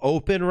both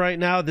open right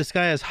now. This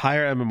guy has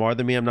higher MMR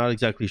than me. I'm not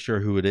exactly sure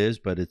who it is,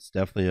 but it's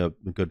definitely a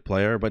good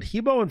player. But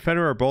Hebo and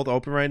Fenrir are both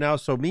open right now.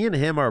 So me and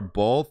him are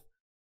both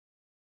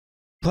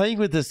playing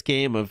with this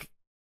game of,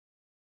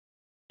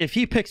 if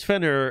he picks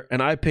Fenrir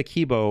and I pick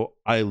Hebo,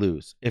 I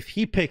lose. If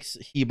he picks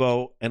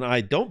Hebo and I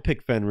don't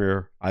pick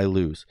Fenrir, I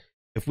lose.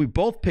 If we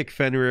both pick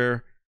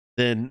Fenrir,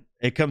 then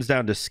it comes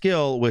down to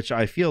skill, which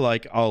I feel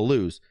like I'll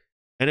lose.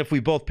 And if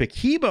we both pick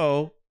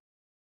Hebo,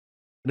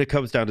 then it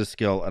comes down to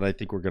skill, and I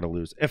think we're going to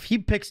lose. If he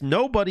picks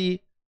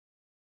nobody,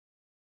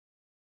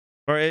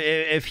 or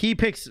if he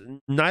picks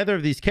neither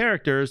of these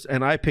characters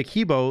and I pick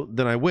Hebo,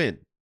 then I win.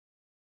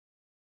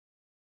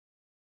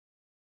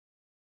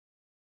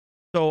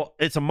 So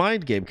it's a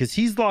mind game because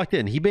he's locked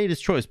in. He made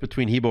his choice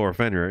between Hebo or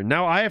Fenrir. And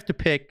now I have to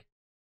pick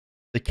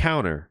the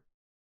counter.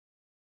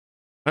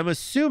 I'm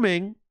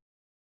assuming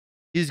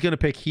he's going to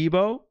pick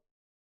Hebo,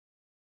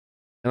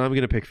 and I'm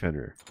going to pick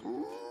Fenrir.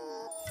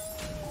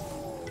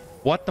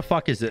 What the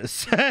fuck is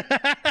this?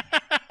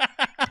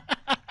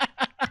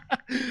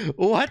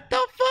 What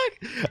the fuck?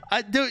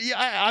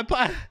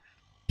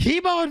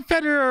 Hebo and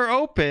Fenrir are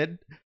open.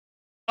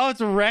 Oh,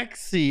 it's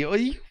Rexsi. Oh,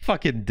 you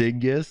fucking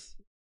dingus.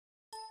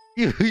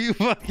 You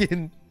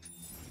fucking...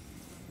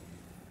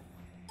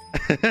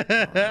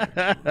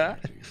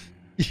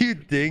 You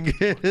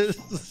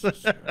dingus.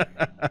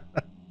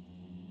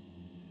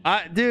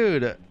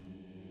 Dude.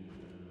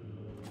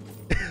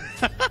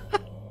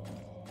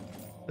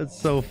 That's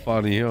so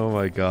funny. Oh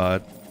my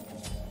god.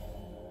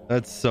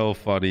 That's so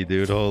funny,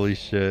 dude. Holy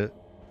shit.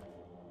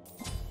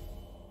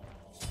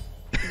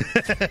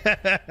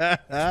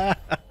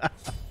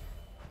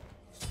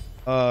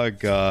 Oh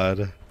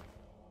god.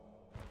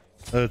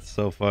 That's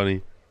so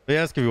funny. Let me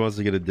ask if he wants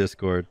to get a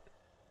Discord.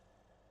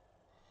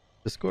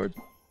 Discord?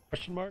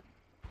 Question mark?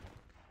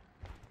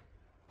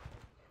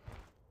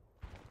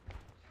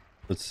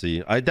 Let's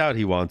see. I doubt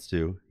he wants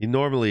to. He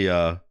normally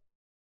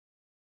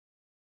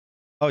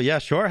Oh yeah,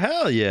 sure.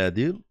 Hell yeah,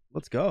 dude.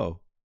 Let's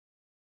go.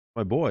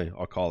 My boy.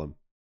 I'll call him.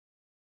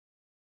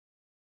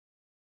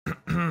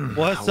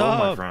 What's Hello, up?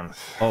 my friend.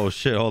 Oh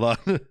shit, hold on.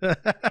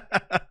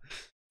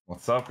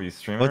 What's up? Are you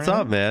streaming? What's right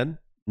up, now? man?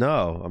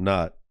 No, I'm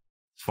not.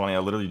 It's funny. I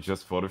literally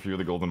just voted for you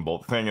the golden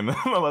bolt thing, and then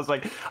I was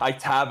like, I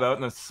tab out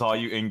and I saw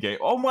you in game.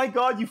 Oh my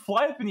god, you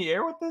fly up in the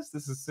air with this?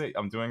 This is sick.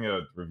 I'm doing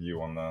a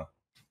review on the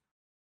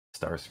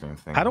Starscream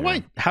thing. How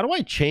do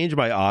I change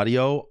my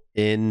audio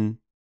in?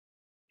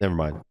 Never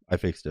mind. I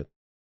fixed it.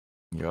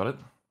 You got it?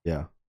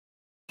 Yeah.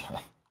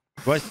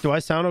 Do I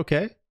sound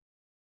okay?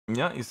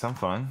 Yeah, you sound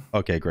fine.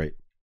 Okay, great.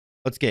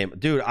 Let's game,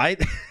 dude.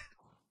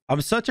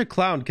 I'm such a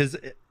clown because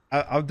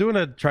I'm doing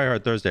a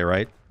TryHARD Thursday,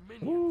 right?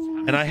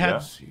 And I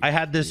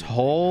had this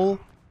whole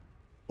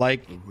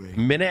like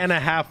minute and a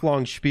half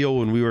long spiel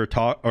when we were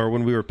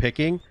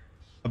picking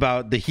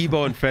about the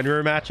Hebo and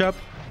Fenrir matchup.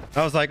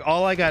 I was like,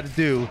 all I got to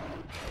do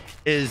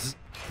is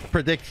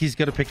predict he's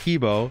gonna pick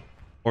Hebo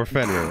or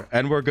Fenrir,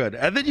 and we're good.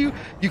 And then you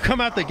come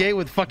out the gate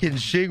with fucking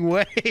Xing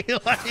Wei.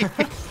 Like,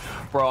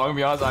 bro, I'm gonna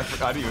be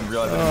honest. I didn't even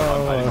realize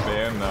I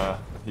didn't ban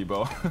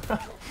Hebo.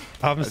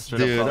 I'm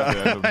straight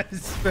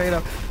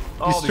up.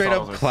 You straight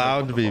up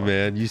clowned me,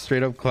 man. You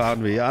straight up clowned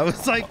me. I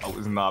was like, I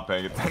was not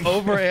paying attention.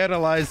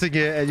 Overanalyzing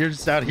it, and you're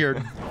just out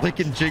here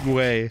clicking Xing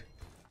Wei.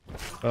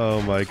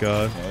 Oh my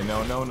god. Okay,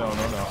 no.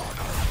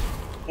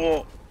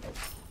 Oh.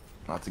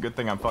 That's a good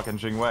thing I'm fucking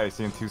Xing Wei.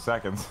 See you in 2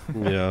 seconds.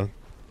 Yeah.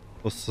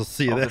 We'll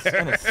see you Oh, there. this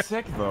skin is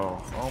sick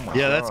though. Oh my god.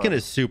 Yeah, that skin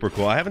is super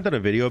cool. I haven't done a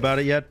video about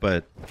it yet,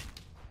 but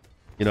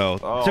you know,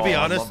 to be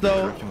I honest love the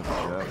though, description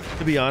of the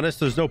to be honest,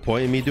 there's no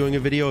point in me doing a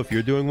video if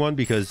you're doing one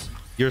because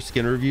your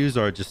skin reviews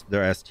are just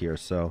they're S tier.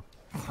 So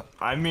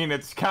I mean,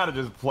 it's kind of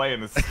just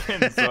playing the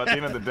skin. So at the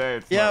end of the day,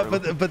 it's yeah, not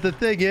really... but the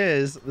thing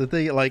is,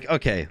 like,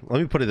 okay,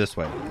 let me put it this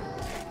way.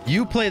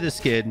 You play the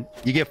skin,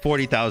 you get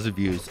 40,000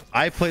 views.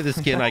 I play the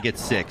skin, I get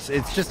 6.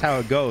 It's just how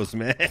it goes,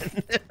 man.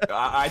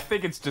 I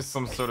think it's just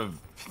some sort of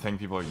thing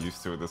people are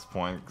used to at this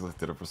point because I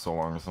did it for so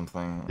long or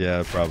something.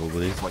 Yeah,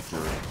 probably. It's like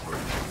your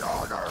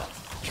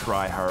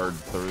TRYHARD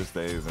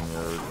Thursdays and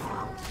your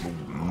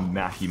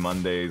Mackie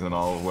Mondays and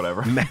all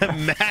whatever.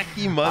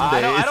 Mackie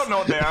Mondays. I don't know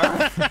what they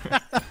are.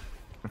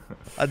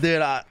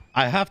 Dude,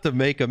 I have to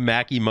make a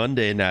Mackie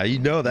Monday now. You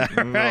know that,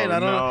 right?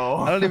 No,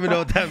 I don't even know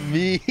what that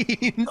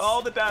means.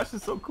 Oh, the dash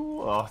is so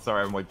cool. Oh,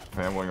 sorry, I'm like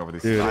fanboying over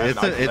these. Dude,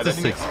 skins. it's a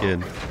sick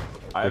skin.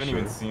 I haven't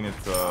even seen it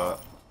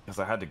because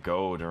I had to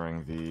go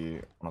during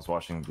when I was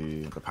watching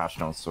the patch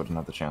notes, so I didn't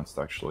have the chance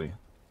to actually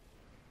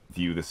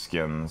view the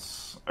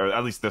skins, or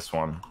at least this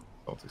one.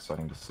 So it's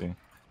exciting to see.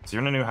 So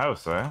you're in a new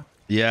house, eh?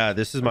 Yeah,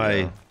 this is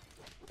my.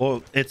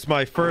 Well, it's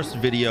my first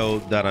video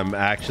that I'm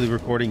actually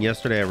recording.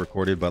 Yesterday I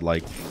recorded, but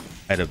like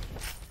I had a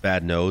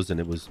bad nose and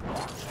it was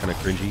kind of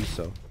cringy,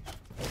 so.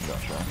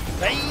 Gotcha.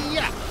 Hey,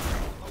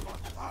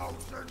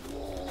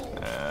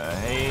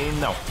 hey,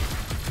 no.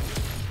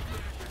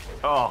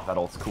 Oh, that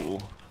ult's cool.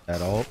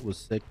 that ult was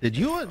sick. Did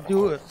you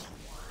do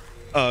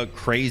a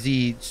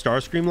crazy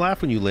Starscream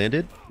laugh when you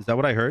landed? Is that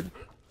what I heard?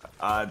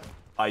 I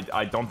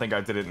don't think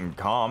I did it in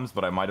comms,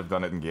 but I might have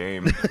done it in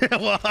game.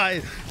 Well,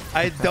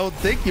 I don't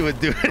think you would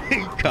do it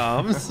in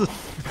comms.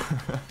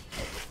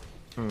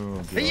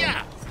 Oh,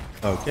 Yeah.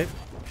 Okay.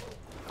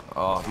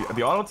 Oh,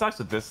 the auto attacks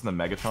with this and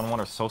the Megatron one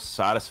are so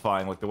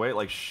satisfying. Like the way it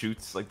like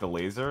shoots like the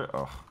laser.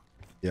 Oh.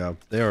 Yeah,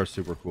 they are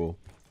super cool.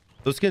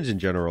 Those skins in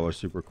general are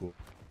super cool.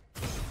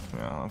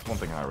 Yeah, that's one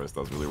thing Iris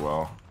does really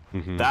well.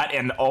 Mm-hmm. That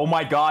and oh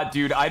my god,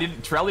 dude, I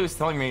didn't. Trelly was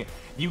telling me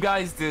you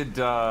guys did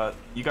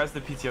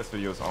PTS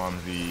videos on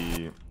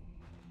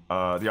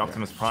the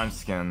Optimus Prime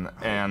skin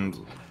and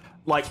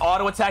like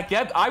auto attack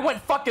Geb. I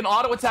went fucking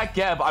auto attack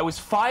Geb. I was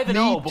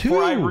 5-0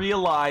 before I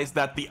realized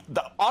that the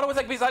auto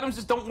attack based items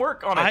just don't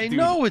work on it. I dude.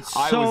 know it's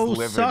so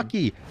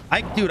sucky.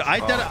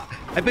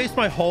 I based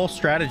my whole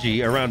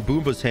strategy around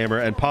Boomba's hammer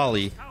and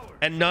Polly.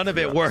 And none of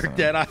it worked,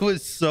 and I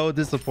was so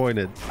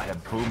disappointed. I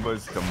had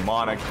Boomba's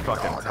demonic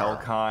fucking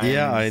Telkine.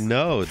 Yeah, I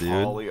know, dude.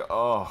 Polly,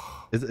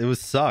 oh, It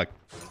was sucked.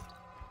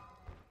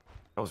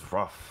 that was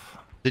rough.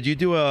 Did you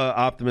do a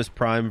Optimus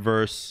Prime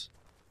versus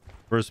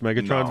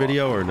Megatron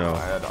video or no?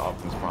 I had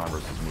Optimus Prime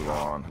versus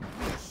Mulan.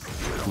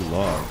 Too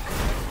long.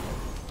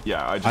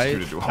 Yeah, I just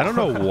did Duel. I don't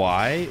know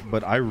why,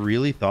 but I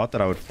really thought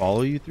that I would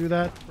follow you through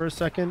that for a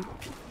second.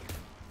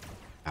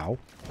 Ow.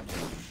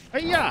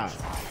 Yeah.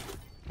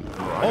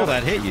 Oh,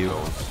 that hit you.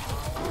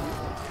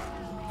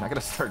 I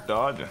gotta start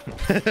dodging.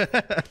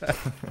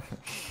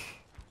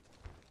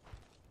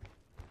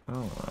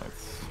 Alright.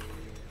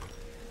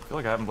 I feel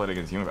like I haven't played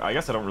against you. I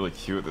guess I don't really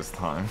queue it this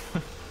time.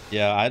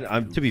 Yeah,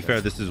 I'm. To be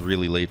fair, this is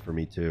really late for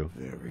me too.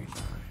 Very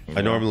nice.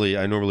 I normally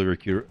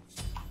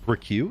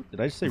recue.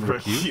 Did I say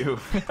recue?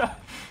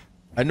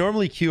 I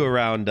normally queue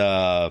around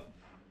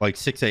like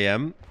 6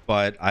 a.m.,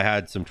 but I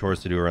had some chores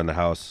to do around the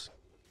house.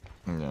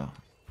 Yeah.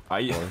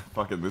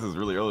 Fucking, this is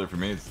really early for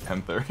me. It's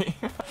 10:30.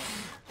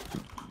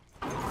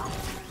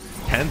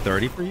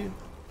 10:30 for you?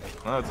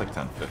 No, it's like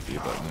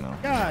 10:50, but you know.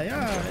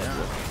 Yeah.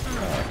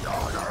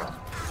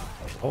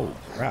 Oh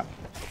crap!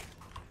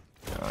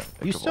 Yeah,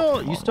 You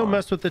still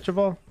mess with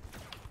Ichival?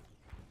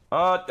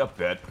 A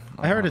bit.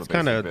 I heard it's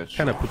kind of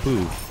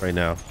poo-poo right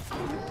now.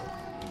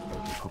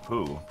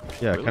 Poo-poo.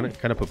 Yeah, Really?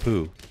 kind of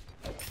poo-poo.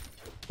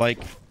 Like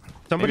Maybe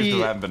somebody it's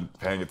 'cause I haven't been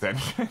paying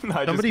attention.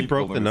 somebody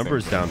broke the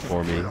numbers down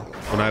for me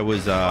when I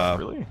was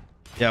really?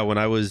 yeah, when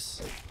I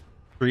was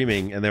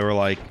streaming, and they were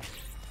like,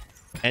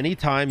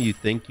 anytime you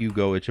think you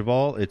go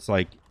Ichival, it's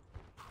like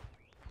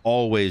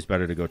always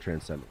better to go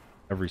Transcendent.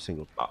 Every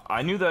single time.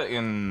 I knew that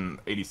in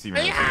ADC,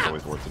 man, it's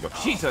always worth to go.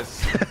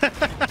 Jesus!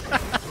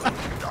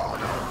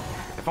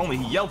 If only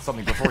he yelled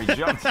something before he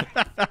jumped. Okay,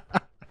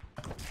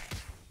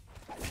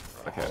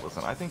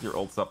 listen, I think your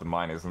ult's up and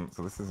mine isn't,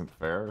 so this isn't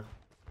fair.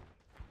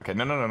 Okay,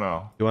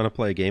 no. You want to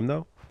play a game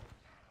though?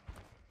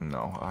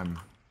 No, I'm...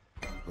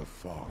 The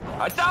fog.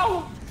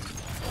 No!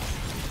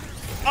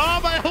 Oh,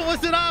 my ult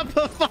wasn't up!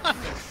 Fuck!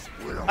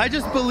 I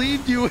just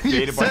believed you when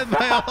you said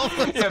my ult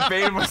was yeah, up.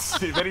 baiting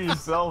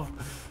yourself.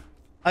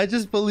 I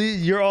just believe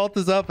your ult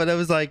is up, and I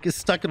was like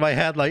stuck in my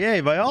head, like, "Hey,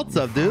 my ult's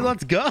up, dude.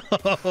 Let's go."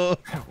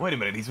 Wait a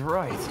minute, he's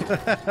right.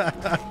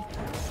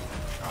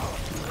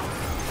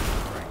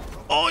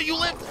 Oh, you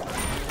lived.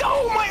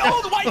 Oh my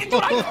ult! Why did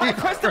I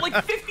pressed it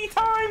like 50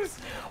 times?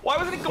 Why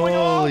wasn't it going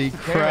off? Holy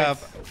crap!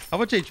 How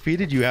much HP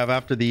did you have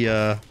after the?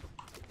 I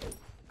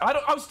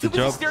was too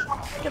busy jump? staring at my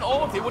freaking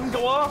ult. It wouldn't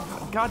go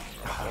off. God,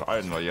 I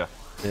had no idea.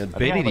 Yeah, I think I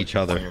baiting had, like, each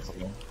other. 20 or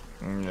something.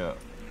 Yeah,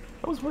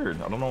 that was weird.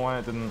 I don't know why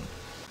it didn't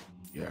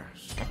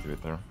Yes,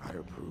 activate there. I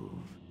approve.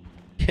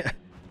 Yeah.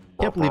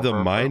 Can't believe the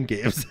mind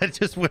games that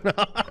just went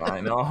on.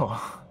 I know.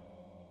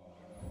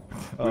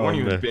 We Oh, weren't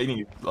even man.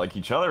 baiting like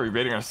each other. We were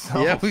baiting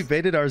ourselves. Yeah, we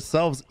baited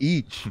ourselves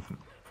each.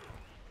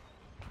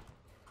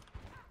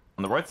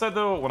 On the right side,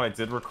 though, when I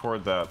did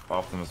record that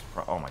Optimus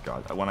Prime, oh my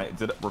god, when I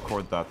did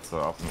record that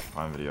Optimus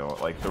Prime video,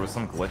 like there was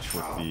some glitch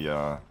with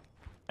the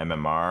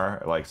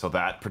MMR, like so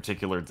that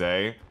particular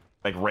day,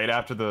 like right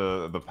after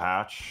the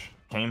patch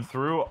came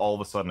through, all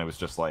of a sudden it was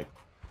just like,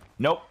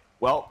 nope.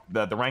 Well,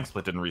 the rank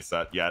split didn't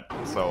reset yet,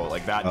 so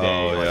like that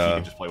day, like you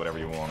could just play whatever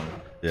you wanted.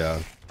 Yeah.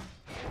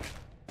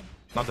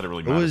 Not that it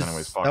really matters,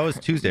 anyways. Fuck. That was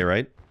Tuesday,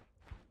 right?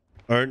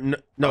 Or no,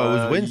 it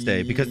was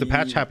Wednesday because the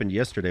patch happened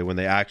yesterday when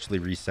they actually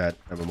reset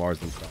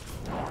MMRs and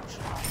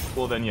stuff.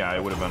 Well, then yeah,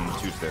 it would have been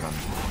Tuesday then.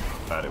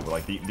 That it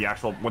like the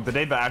actual the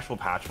day the actual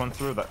patch went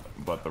through, that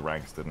but the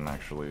ranks didn't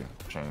actually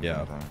change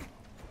anything.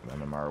 The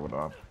MMR would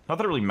not. Not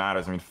that it really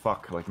matters. I mean,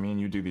 fuck. Like me and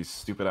you do these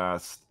stupid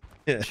ass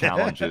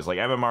challenges. Like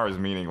MMR is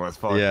meaningless.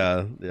 Fuck.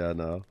 Yeah,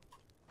 no.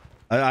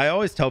 I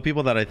always tell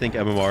people that I think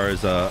MMR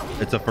is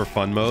it's a for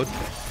fun mode.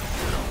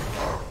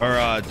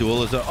 Or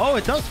Duel is oh,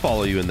 it does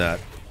follow you in that.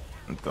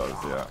 It does,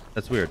 yeah.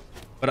 That's weird.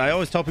 But I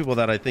always tell people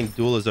that I think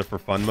Duel is a for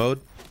fun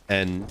mode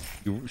and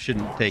you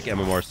shouldn't take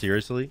MMR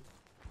seriously.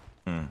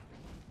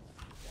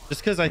 Just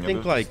because I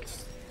think like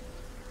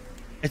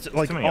it's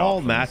like all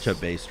options.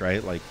 matchup based,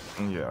 right? Like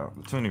yeah,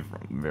 too many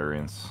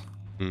variants.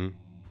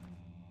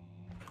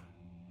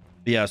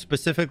 Yeah,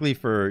 specifically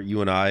for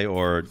you and I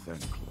or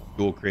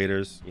Duel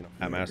creators, you know,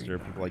 Hat Master,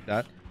 people like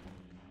that.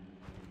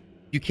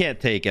 You can't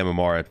take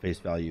MMR at face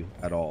value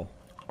at all.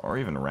 Or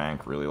even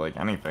rank, really, like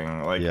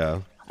anything. Like,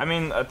 yeah. I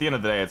mean, at the end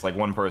of the day, it's like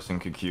one person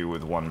could queue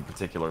with one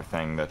particular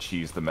thing that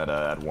she's the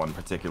meta at one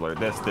particular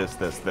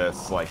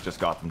this, like, just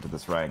got them to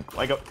this rank.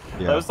 Like,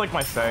 that was like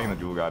my saying in the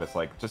Duel Guide. It's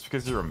like, just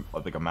because you're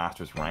like a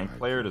Master's rank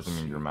player doesn't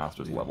mean you're a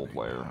Master's level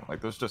player. Like,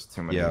 there's just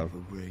too many. Yeah.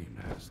 And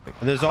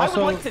there's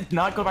also... I would like to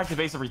not go back to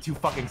base every 2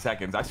 fucking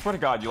seconds. I swear to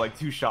God, you like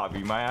 2-shot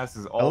me. My ass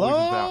is always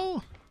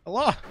down.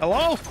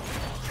 Hello?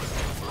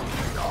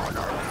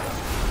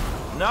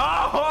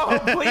 No,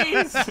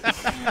 please!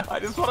 I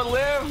just want to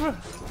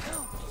live!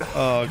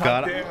 Oh,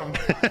 God. Damn.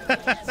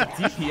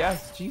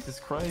 DPS, Jesus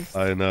Christ.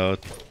 I know.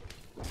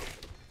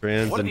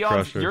 Trans and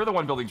Crusher. You're the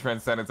one building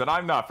Transcendence, and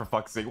I'm not, for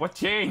fuck's sake. What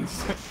changed?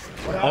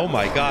 Oh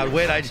my God,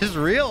 wait, I just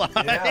realized.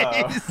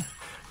 Yeah.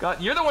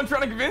 God, you're the one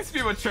trying to convince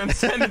me about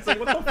Transcendence. Like,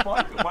 what the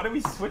fuck? Why did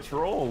we switch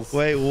roles?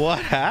 Wait, what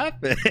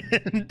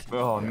happened?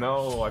 Oh,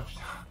 no.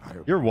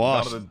 You're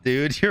washed,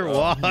 dude. You're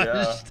washed.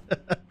 Yeah.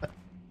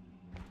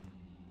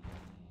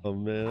 Oh,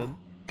 man.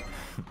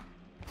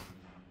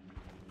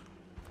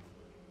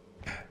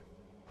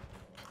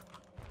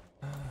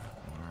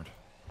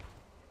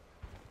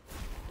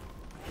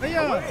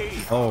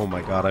 Oh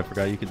my God, I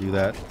forgot you could do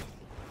that.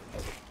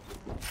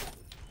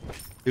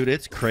 Dude,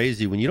 it's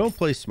crazy. When you don't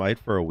play Smite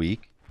for a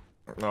week,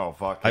 oh,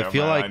 fuck. I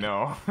feel like I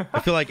know. I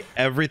feel like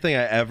everything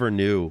I ever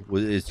knew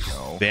is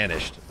just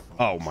vanished.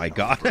 Oh my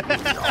God.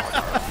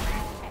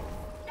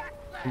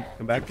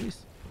 Come back,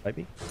 please. Fight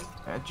me.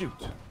 And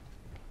juked.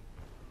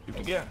 Juked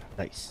again.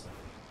 Nice.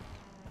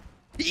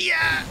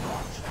 Yeah!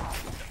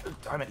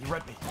 Damn it, you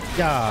read me.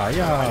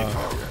 Yeah.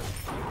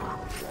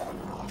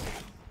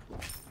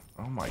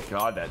 Oh my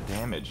God, that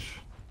damage.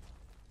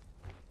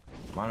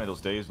 Remind me of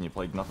those days when you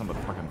played nothing but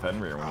fucking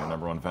Fenrir when you were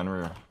 #1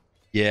 Fenrir.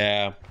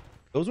 Yeah.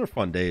 Those were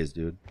fun days,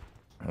 dude.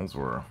 Those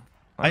were.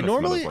 I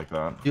normally, like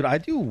that. dude, I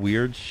do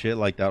weird shit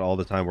like that all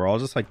the time where I'll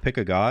just like pick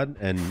a god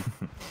and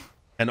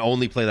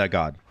only play that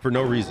god for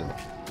no reason.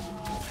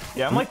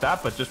 Yeah, I'm like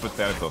that, but just with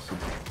Thanatos.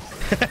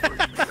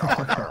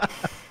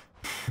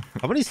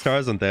 How many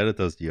stars on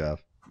Thanatos do you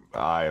have?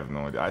 I have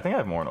no idea. I think I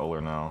have more on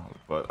Oler now,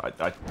 but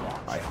I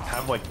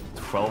have like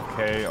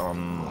 12k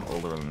on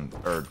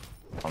Oler or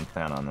on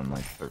Thana and then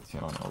like 13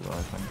 on Oler,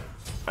 I think.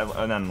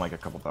 And then like a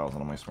couple thousand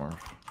on my Smurf.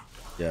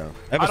 Yeah.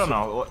 I don't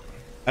know.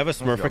 I have a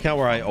Smurf account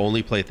where I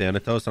only play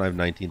Thanatos and I have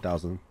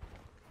 19,000.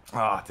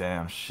 Ah,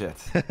 damn, shit.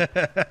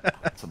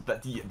 So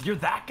you're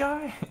that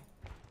guy?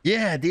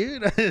 Yeah,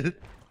 dude.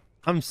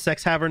 I'm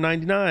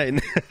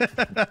SexHaver99.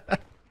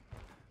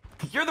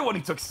 You're the one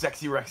who took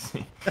Sexy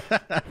Rexsi.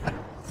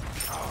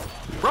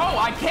 Bro,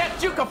 I can't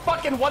juke a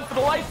fucking one for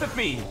the life of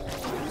me.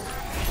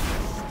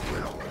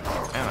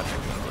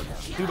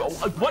 Dude,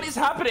 what is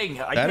happening?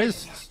 That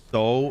is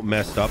so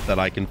messed up that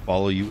I can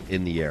follow you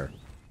in the air.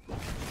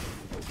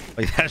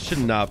 Like, that should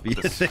not be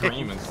the a thing.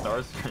 Scream and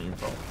Star Scream,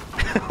 bro.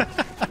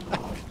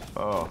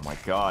 Oh my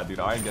God, dude,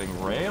 I am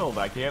getting railed.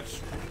 I can't.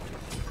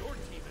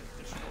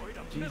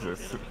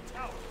 Jesus.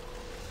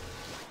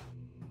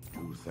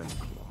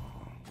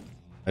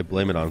 I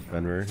blame it on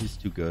Fenrir. He's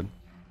too good.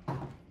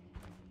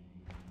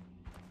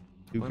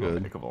 Too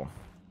good.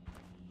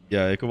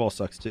 Yeah, Ichabod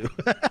sucks too.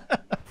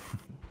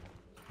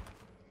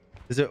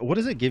 What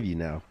does it give you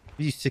now? It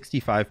gives you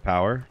 65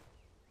 power.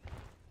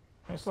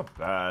 It's not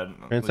bad.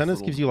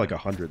 Transcendence gives you like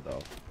 100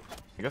 though.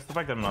 I guess the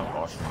fact that I'm not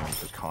watching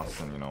is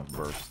constant, you know,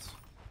 bursts.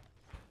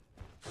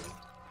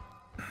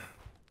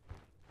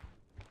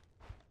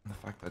 The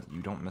fact that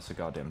you don't miss a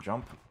goddamn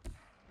jump.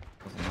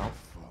 No.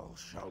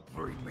 Shall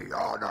bring me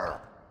honor.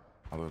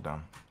 I'll go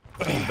down.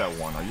 I need that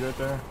one. Are you right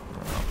there?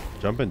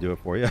 Jump and do it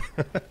for you.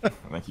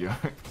 Thank you.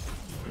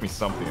 Give me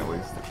something at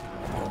least.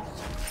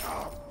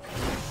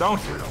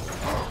 Don't!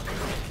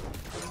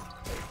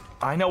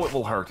 I know it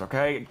will hurt,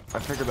 okay? I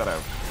figured that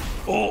out.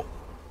 Oh!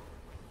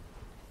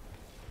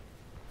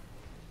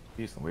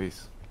 Jeez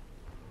Louise.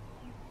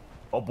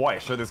 Oh boy,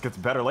 sure this gets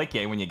better late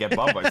game when you get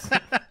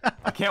Bumbas.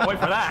 I can't wait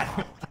for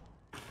that.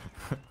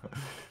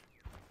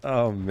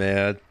 Oh,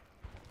 man.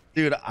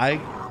 Dude,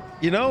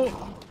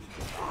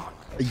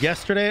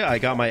 yesterday I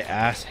got my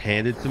ass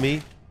handed to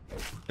me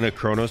in a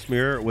Chronos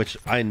mirror, which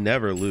I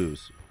never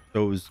lose.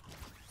 So it was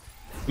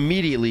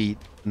immediately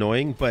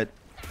annoying, but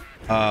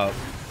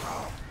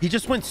he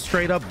just went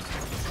straight up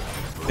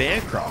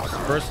Bancross,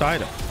 first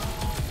item.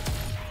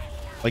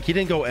 Like, he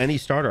didn't go any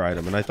starter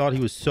item, and I thought he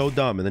was so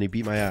dumb, and then he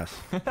beat my ass.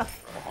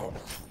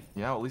 Yeah,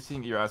 well, at least you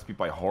can get your ass beat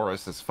by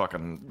Horus, this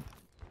fucking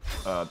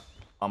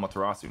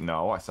Amaterasu.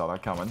 No, I saw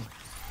that coming.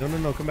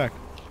 No, come back.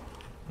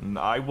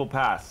 I will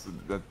pass.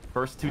 The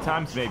first 2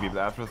 times, maybe, but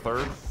after the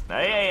third...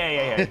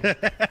 Hey.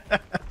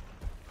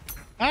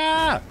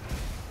 Ah!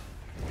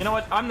 You know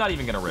what? I'm not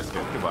even gonna risk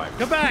it. Goodbye.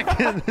 Come back!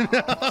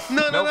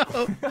 No.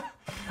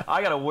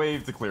 I got a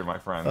wave to clear, my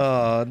friend.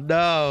 Oh,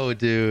 no,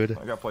 dude.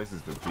 I got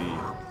places to be.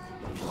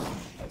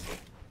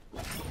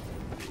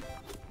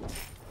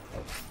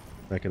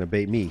 Not gonna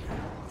bait me.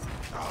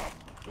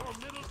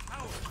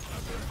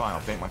 Fine,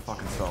 I'll bait my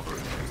fucking self.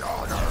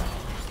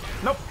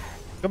 Nope.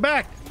 Come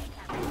back!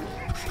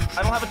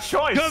 I don't have a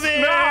choice. Come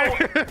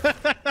here!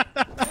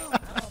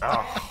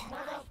 No!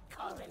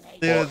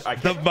 Dude,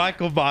 the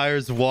Michael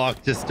Myers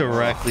walk just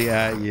directly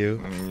at you.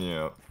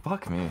 Yeah.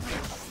 Fuck me.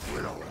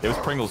 It was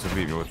Pringles who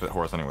beat me with the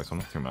horse anyway, so I'm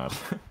not too mad.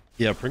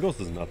 Yeah, Pringles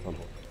is nuts on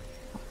horse.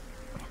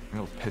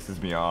 Pringles pisses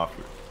me off.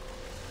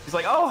 He's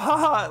like, oh,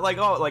 haha, like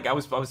I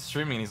was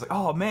streaming, and he's like,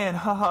 oh man,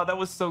 haha, that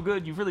was so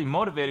good. You really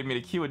motivated me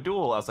to queue a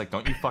duel. I was like,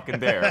 don't you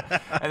fucking dare.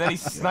 And then he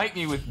sniped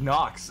me with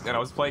Nox, and I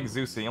was playing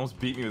Zeus, and he almost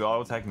beat me with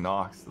auto attack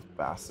Nox, the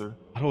bastard.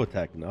 Auto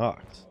attack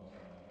Nox.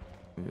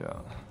 Yeah.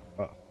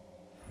 Oh.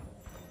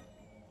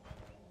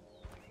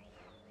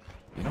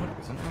 You know what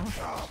isn't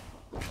though?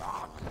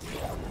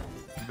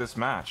 This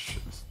match.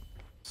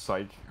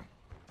 Psych.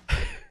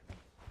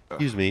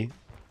 Excuse me.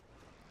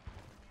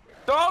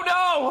 Oh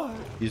no!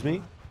 Excuse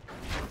me?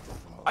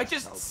 I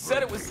just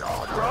said it was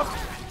rough.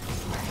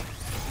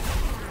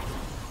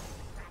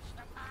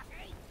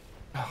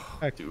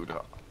 Dude,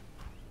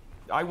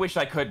 I wish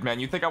I could, man.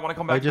 You think I want to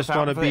come back? I just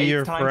want to be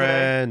your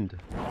friend.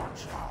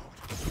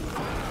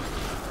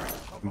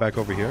 Come back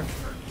over here.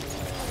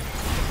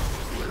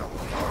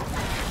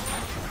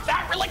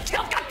 That really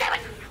killed. God damn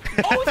it!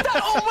 Oh, it's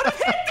not. Oh, what a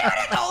hit! Damn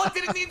it! All I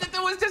didn't need to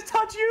do was just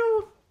touch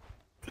you.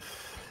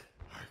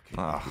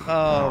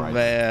 Oh right.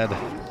 Man.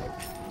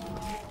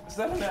 Is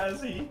that an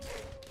Azzy?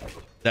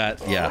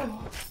 That, yeah.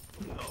 Oh,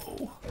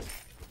 no.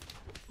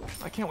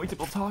 I can't wait to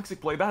build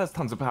Toxic Blade. That has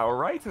tons of power,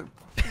 right?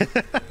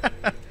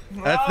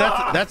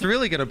 That's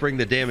really gonna bring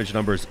the damage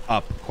numbers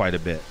up quite a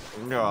bit.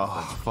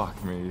 Oh,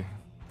 fuck me.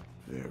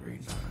 Very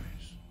nice.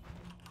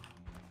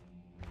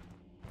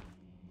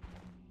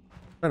 I'm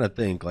trying to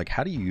think, like,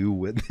 how do you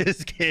win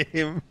this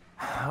game?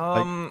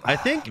 I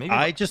think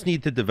I just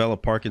need to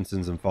develop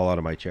Parkinson's and fall out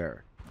of my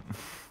chair.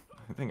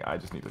 I think I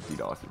just need to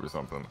DDoS you or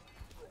something.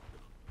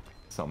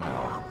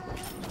 Somehow.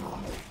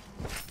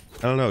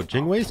 I don't know.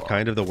 Jingwei's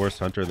kind of the worst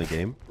hunter in the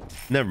game.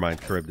 Never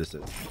mind, Charybdis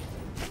is.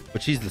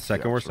 But she's the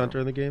second worst hunter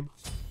in the game.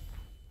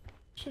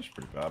 She's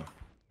pretty bad.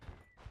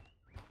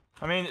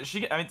 I mean, at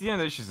the end of the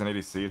day, she's an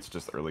ADC. It's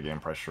just early game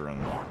pressure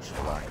and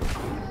lack of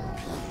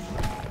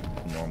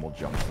normal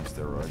jumps and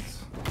steroids.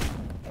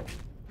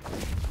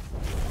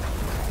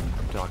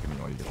 I'm talking to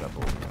you while you get that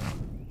bullet.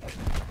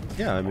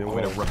 Yeah, I mean, want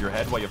me to rub your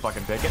head while you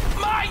fucking take it?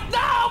 My,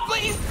 no,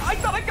 please! I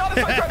thought I got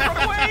it, so I tried to run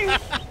away!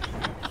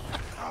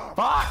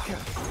 Fuck!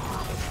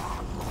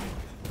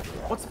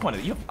 What's the point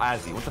of it? You have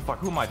Azzy. What the fuck?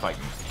 Who am I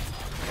fighting?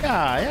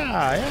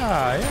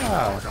 Yeah.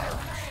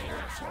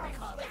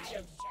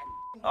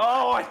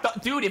 Oh, I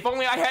thought, dude, if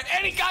only I had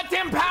any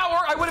goddamn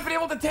power, I would have been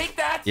able to take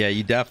that! Yeah,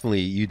 you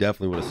definitely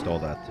would have stole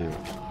that too.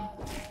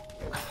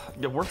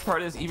 The worst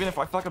part is, even if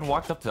I fucking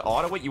walked up to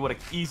auto it, you would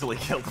have easily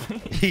killed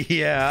me.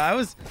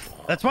 Yeah,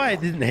 that's why I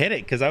didn't hit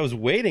it, because I was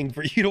waiting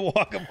for you to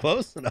walk up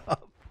close enough.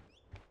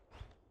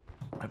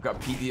 I've got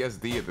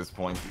PTSD at this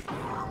point.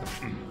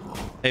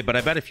 Hey, but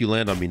I bet if you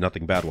land on me,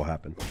 nothing bad will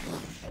happen.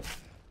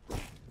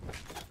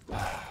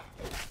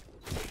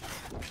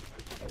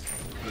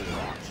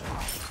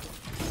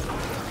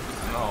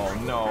 Oh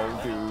no,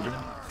 dude.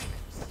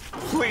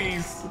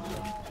 Please.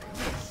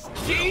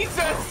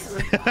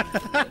 Jesus!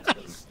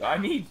 I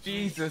need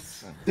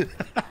Jesus.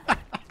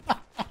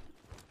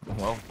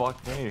 Well, fuck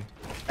me.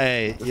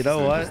 Hey, you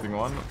know what? Interesting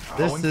one.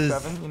 This 0 is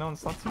 7, you know,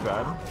 it's not too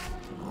bad.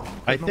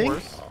 I think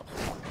Worse.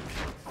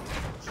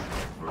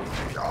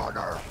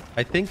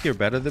 I think you're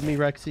better than me,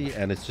 Rexy,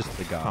 and it's just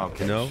the god.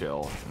 Okay, you know?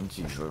 chill.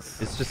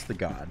 Jesus. It's just the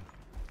god.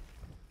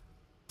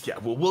 Yeah,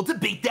 well, we'll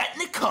debate that in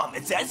the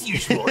comments as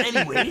usual,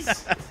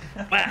 anyways.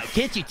 Wow,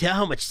 can't you tell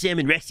how much Sam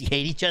and Rexy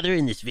hate each other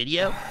in this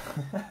video?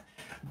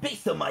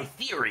 Based on my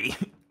theory.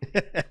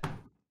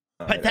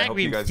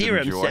 Pythagorean's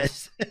theorem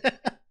says.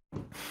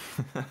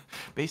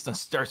 Based on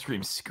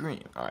Starscream's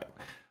scream. All right.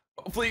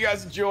 Hopefully you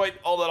guys enjoyed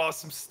all that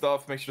awesome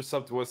stuff. Make sure to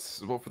sub to us,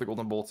 vote for the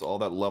golden bolts, all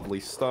that lovely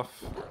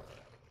stuff.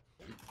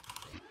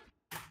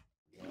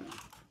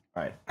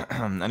 All right.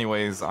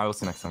 Anyways, I will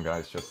see you next time,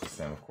 guys. Just the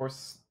same, of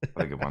course.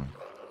 Have a good one.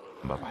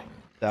 Bye-bye.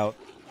 Out.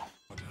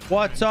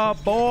 What's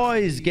up,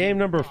 boys? Game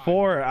number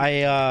 4.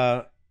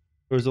 There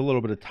was a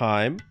little bit of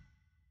time.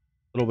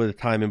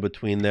 In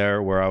between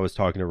there where I was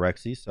talking to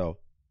Rexy, so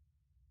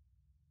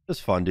it was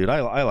fun, dude.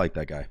 I like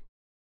that guy.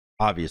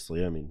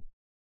 Obviously, I mean,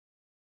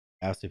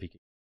 asked if he could.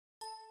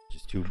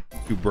 Just two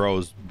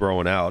bros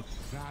broing out.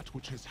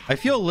 I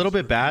feel a little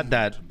bit bad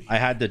that I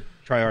had to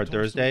try hard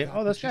Thursday.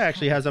 Oh, this guy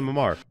actually has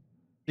MMR.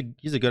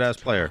 He's a good ass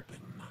player.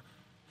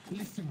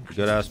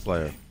 Good ass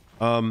player.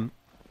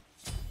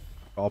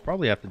 I'll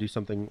probably have to do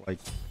something like.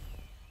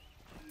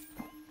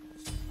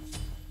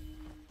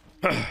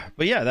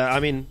 But yeah, I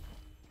mean,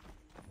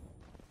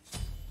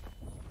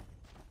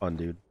 fun,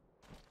 dude.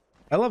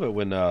 I love it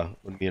when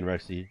me and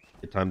Rexy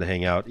get time to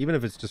hang out, even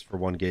if it's just for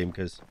one game,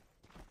 because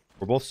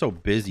we're both so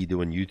busy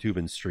doing YouTube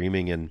and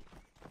streaming, and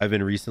I've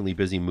been recently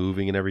busy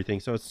moving and everything,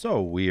 so it's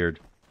so weird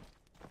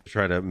to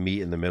try to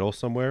meet in the middle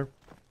somewhere.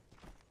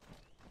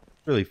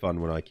 It's really fun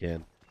when I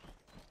can.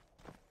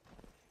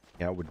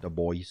 Hang out with the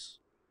boys.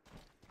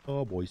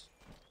 Oh, boys.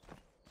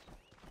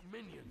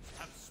 Minions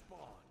have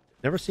spawned.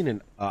 Never seen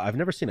an. I've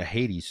never seen a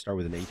Hades start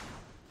with an 8.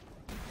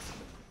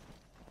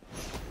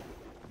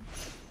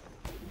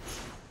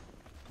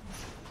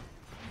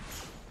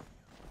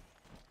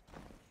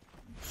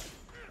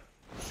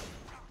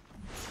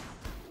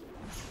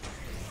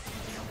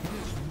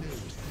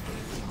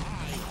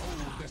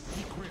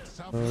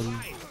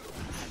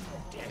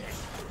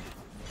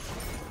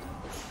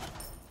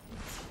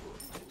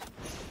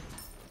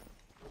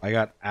 I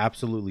got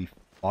absolutely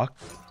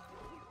fucked.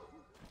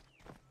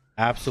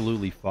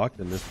 Absolutely fucked,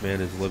 and this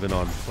man is living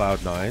on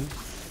cloud 9.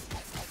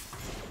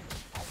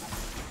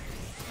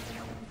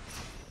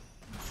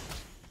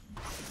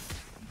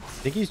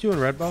 Think he's doing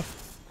red buff?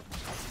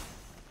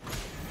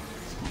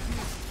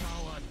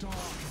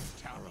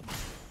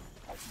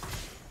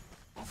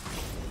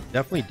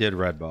 Definitely did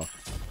red buff.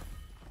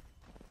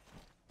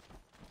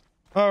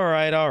 All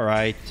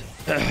right.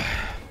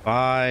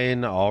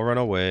 Fine, I'll run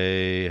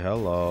away.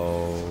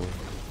 Hello.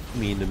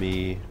 Mean to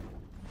me.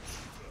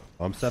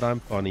 Mom said I'm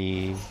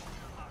funny.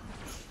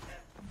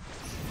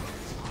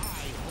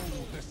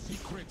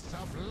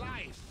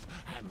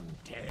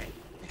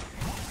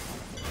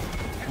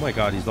 Oh my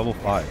god, he's level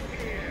 5.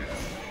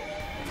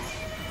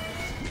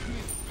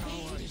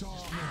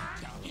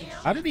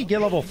 How did he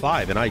get level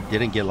 5 and I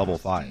didn't get level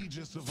 5?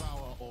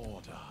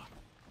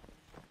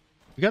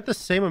 We got the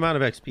same amount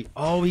of XP.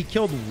 Oh, he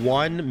killed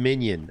 1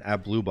 minion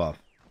at blue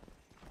buff.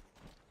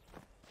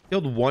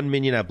 Killed 1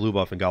 minion at blue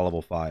buff and got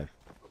level 5.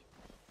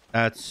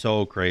 That's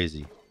so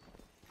crazy.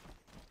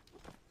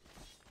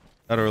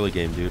 That early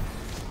game, dude.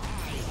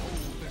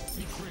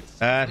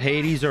 At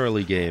Hades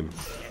early game.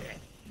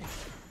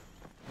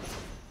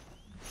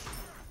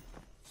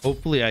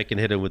 Hopefully I can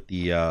hit him with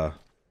the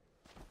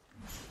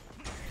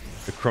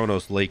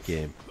Chronos late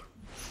game.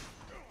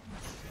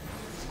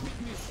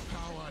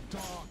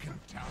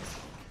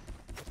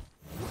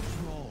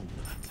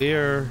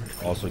 Clear.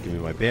 Also give me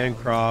my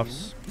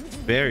Bancrofts.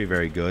 Very,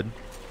 very good.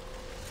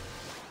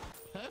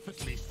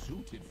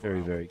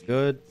 Very, very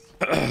good.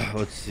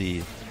 Let's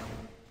see.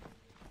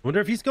 Wonder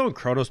if he's going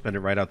Chronos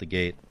Pendant right out the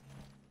gate.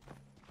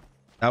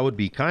 That would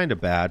be kind of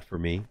bad for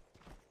me.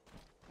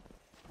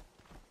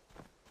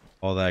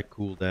 All that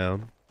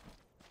cooldown.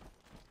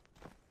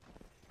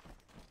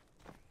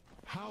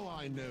 How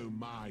I know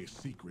my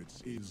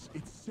secrets is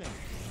itself.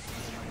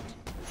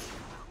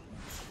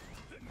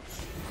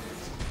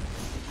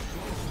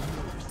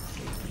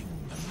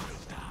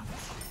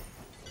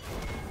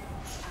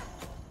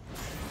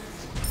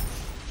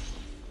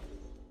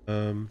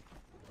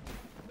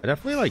 I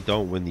definitely like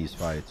don't win these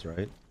fights,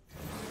 right?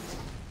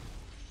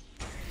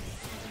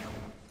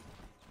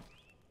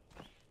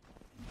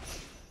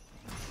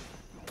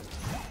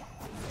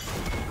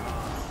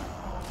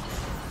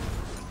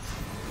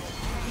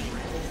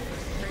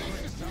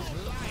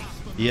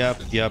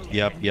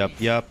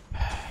 Yep.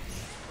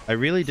 I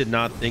really did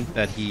not think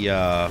that he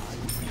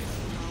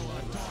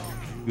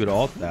would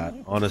ult that,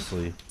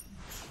 honestly.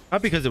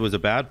 Not because it was a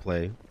bad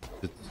play.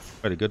 It's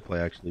quite a good play,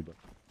 actually, but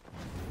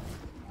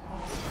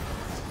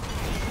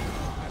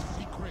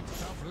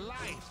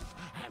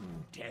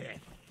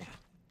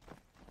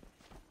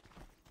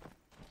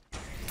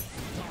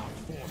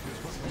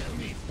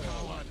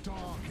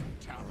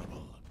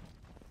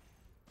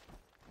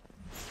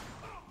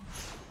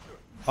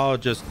I'll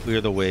just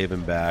clear the wave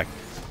and back.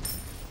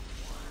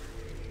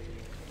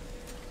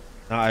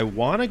 Now I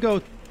want to go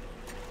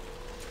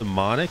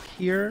demonic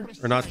here,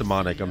 or not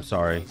demonic, I'm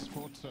sorry.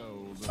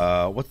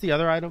 What's the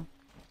other item?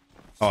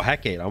 Oh,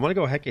 Hecate. I want to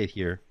go Hecate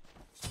here.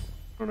 I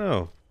don't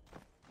know.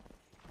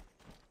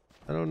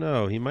 I don't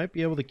know. He might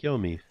be able to kill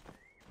me.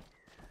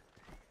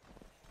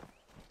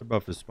 The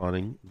buff is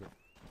spawning.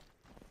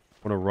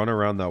 Want to run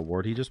around that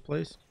ward he just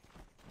placed?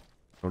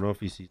 I don't know if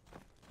he sees.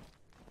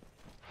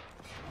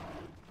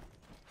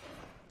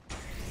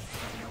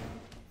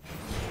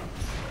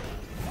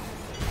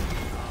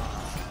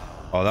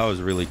 Oh, that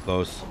was really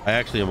close. I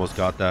actually almost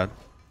got that.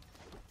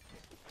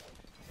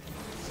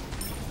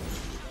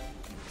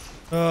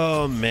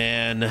 Oh,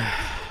 man.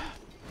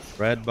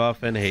 Red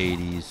buff and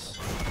Hades.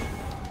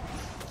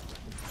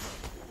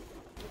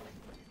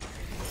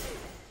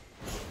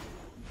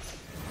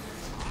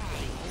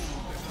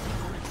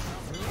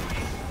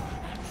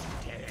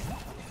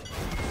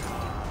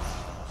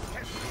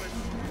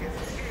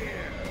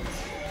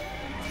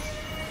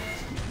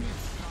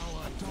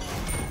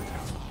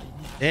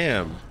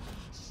 Damn.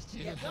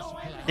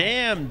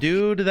 Damn,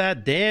 dude,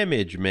 that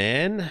damage,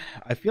 man.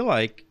 I feel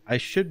like I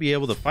should be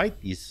able to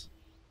fight these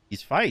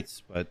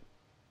fights, but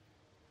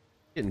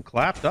getting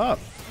clapped up.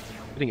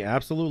 Getting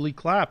absolutely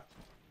clapped.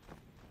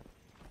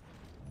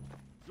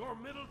 Your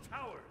middle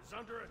tower is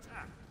under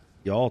attack.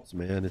 The alts,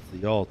 man. It's the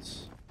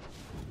alts.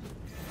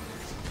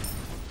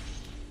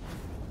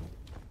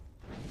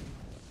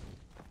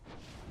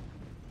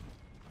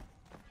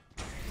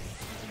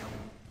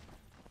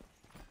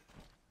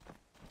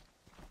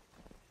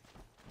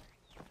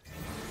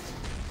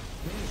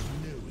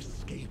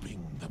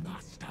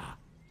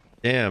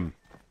 Damn.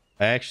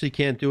 I actually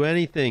can't do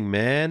anything,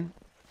 man.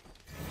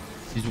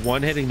 He's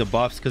one-hitting the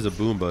buffs because of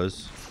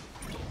Boombas.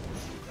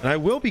 And I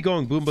will be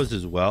going Boombas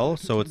as well,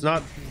 so it's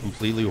not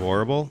completely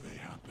horrible.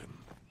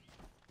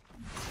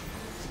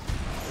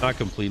 Not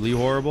completely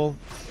horrible.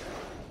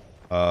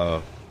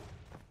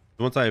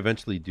 Once I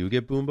eventually do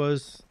get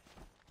Boombas,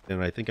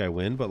 then I think I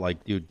win. But,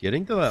 like, dude,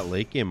 getting to that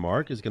late game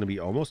mark is going to be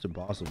almost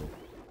impossible.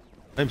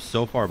 I'm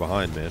so far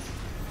behind, man.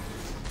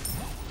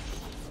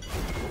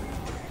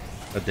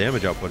 The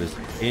damage output is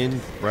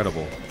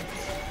incredible.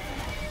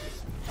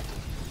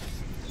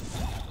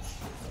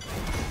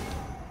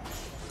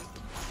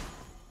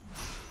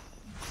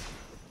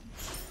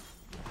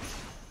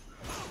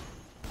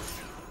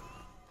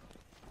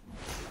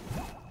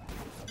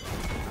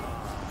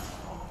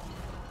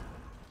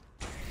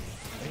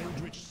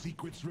 Eldritch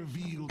secrets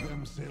reveal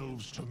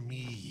themselves to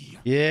me.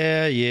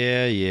 Yeah.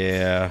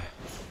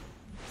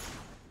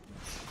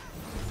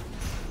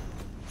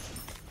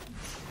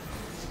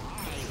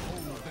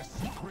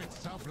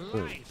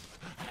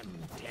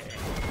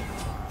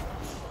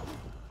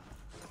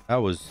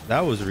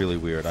 That was really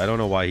weird. I don't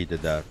know why he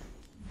did that.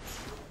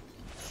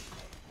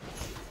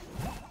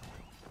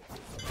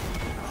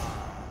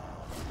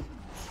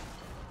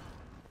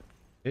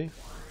 Okay.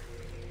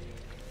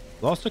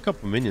 Lost a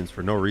couple minions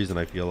for no reason,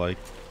 I feel like.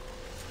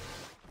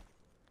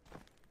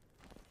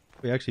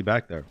 We actually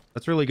back there.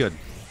 That's really good.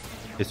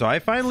 Okay, so I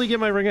finally get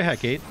my Ring of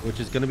Hecate, which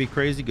is going to be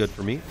crazy good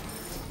for me.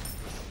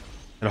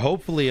 And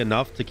hopefully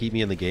enough to keep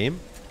me in the game.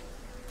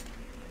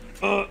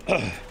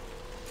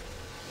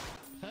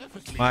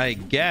 My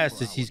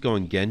guess is he's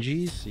going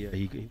Genji's. Yeah,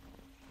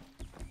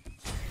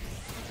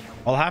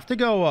 I'll have to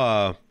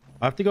go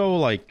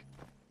like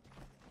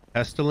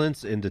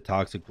Pestilence into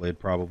Toxic Blade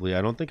probably.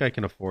 I don't think I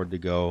can afford to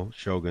go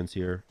Shoguns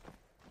here.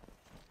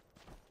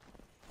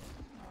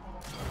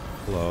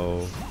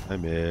 Hello. I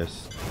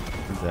missed.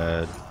 I'm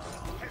dead.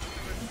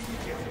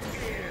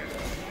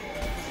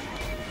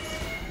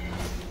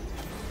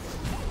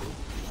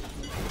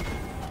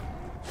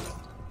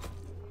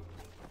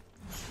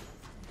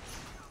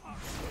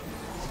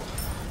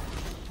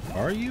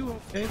 Are you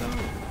okay though?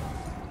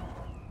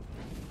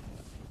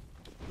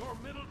 Your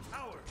middle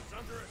tower is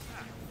under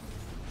attack.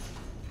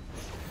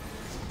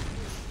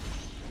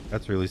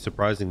 That's really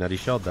surprising that he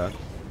shelled that.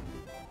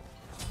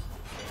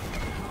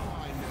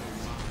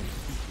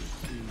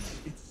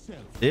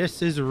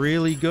 This is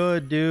really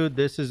good, dude.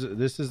 This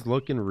is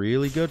looking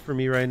really good for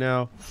me right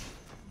now.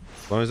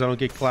 As long as I don't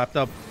get clapped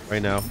up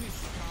right now.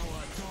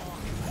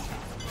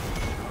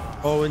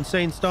 Oh,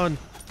 insane stun.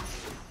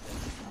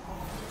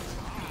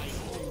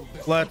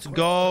 Let's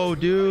go,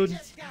 dude.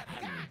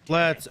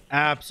 Let's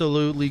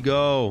absolutely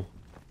go.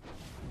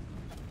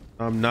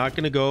 I'm not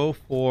going to go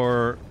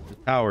for the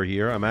tower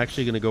here. I'm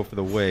actually going to go for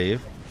the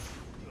wave.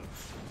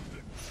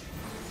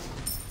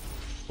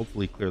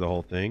 Hopefully clear the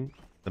whole thing.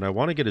 And I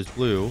want to get his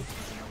blue.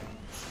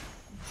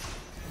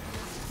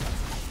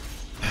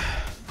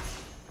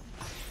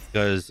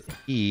 Because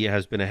he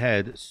has been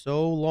ahead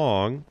so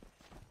long.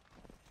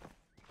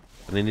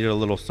 And I need a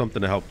little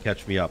something to help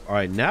catch me up. All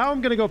right, now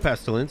I'm going to go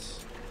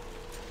Pestilence.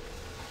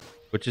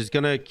 Which is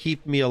going to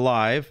keep me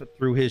alive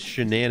through his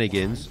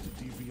shenanigans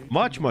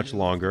much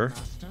longer.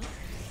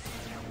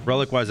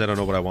 Relic-wise, I don't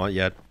know what I want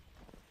yet.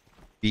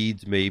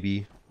 Beads,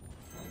 maybe.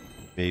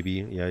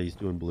 Maybe. Yeah, he's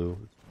doing blue.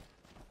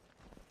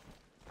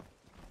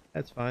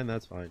 That's fine.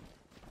 That's fine.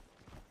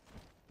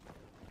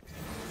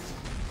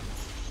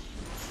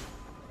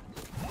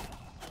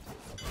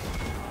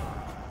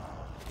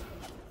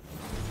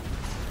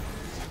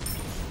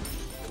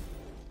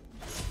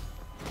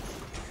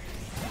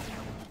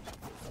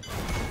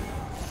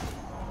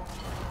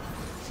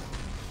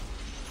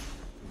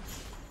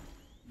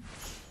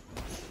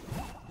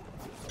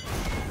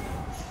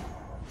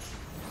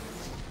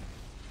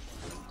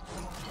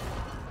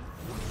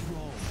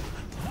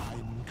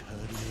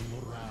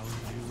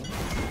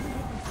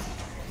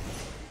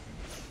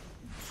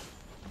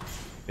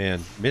 Man,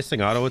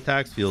 missing auto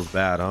attacks feels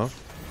bad, huh?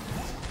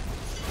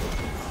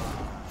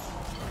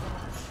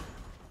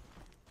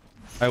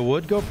 I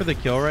would go for the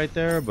kill right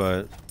there,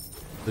 but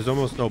there's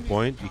almost no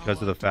point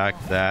because of the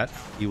fact that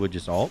he would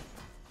just ult.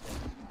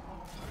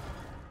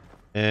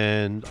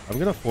 And I'm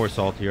going to force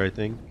ult here, I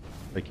think,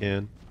 if I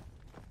can.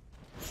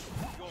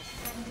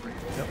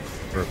 Yep,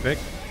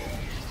 perfect.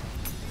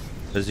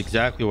 That's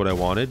exactly what I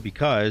wanted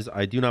because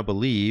I do not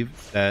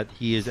believe that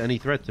he is any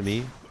threat to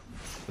me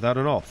without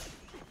an ult.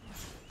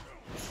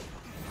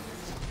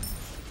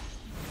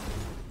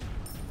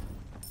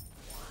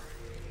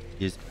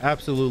 He is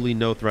absolutely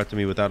no threat to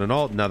me without an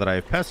ult. Now that I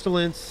have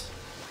Pestilence,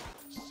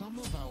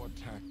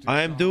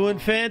 I am doing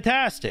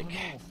fantastic.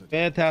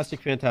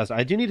 Fantastic, fantastic.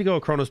 I do need to go a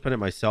Chronos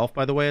Pendant myself,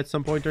 by the way, at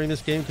some point during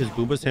this game, because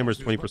Boomba's Hammer is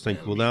 20%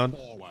 cooldown.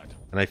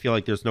 And I feel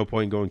like there's no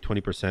point in going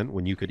 20%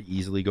 when you could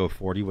easily go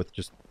 40 with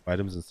just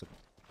items and stuff.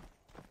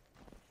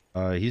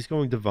 He's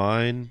going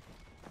Divine.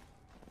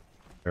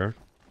 There.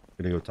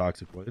 Gonna go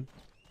Toxic Void.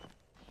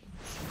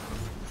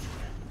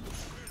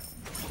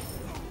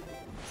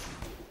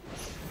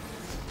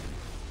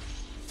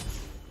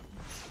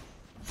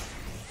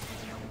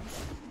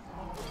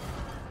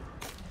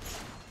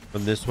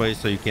 From this way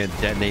so you can't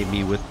detonate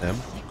me with them.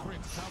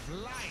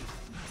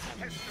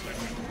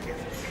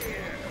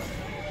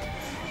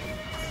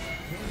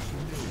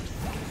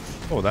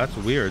 Oh, that's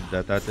weird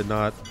that did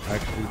not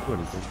actually do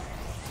anything.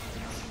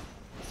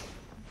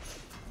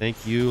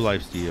 Thank you,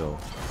 Lifesteal.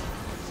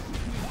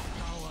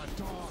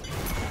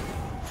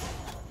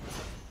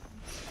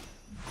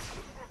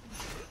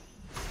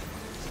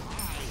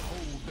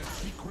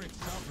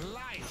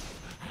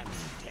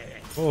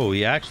 Oh,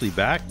 he actually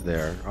backed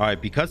there. All right,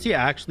 because he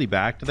actually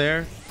backed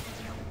there,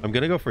 I'm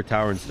going to go for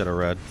tower instead of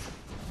red.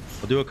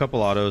 I'll do a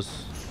couple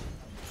autos.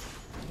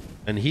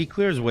 And he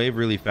clears wave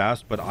really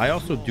fast, but I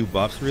also do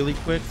buffs really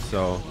quick,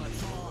 so...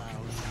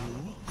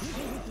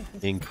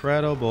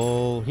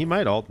 Incredible. He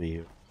might ult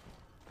me.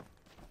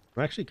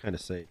 I'm actually kind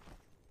of safe.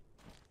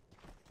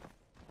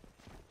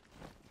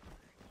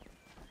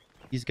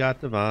 He's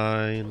got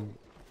Divine.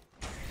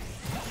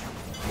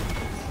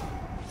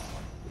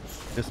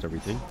 Missed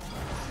everything.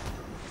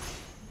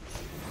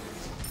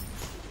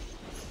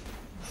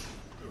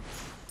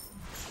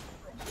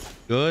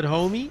 Good,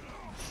 homie.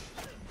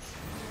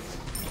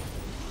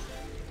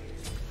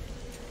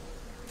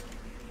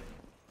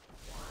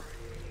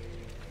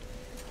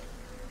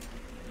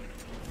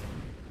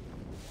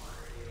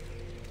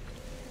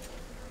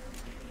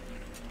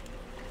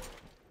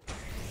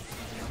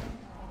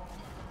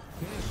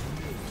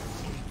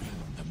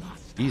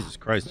 Jesus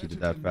Christ, he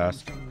did that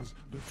fast.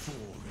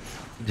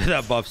 He did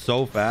that buff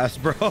so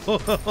fast, bro.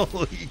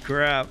 Holy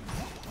crap.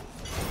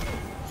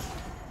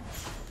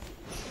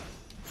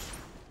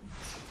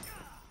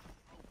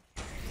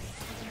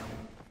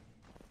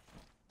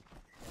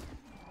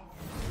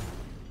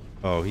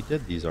 Oh, he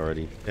did these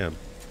already. Damn.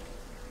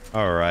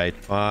 All right,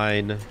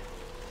 fine.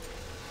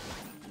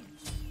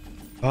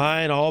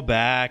 Fine, all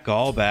back,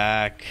 all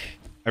back.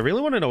 I really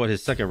want to know what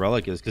his second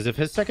relic is, because if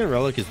his second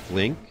relic is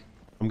Blink,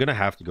 I'm going to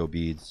have to go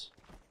beads.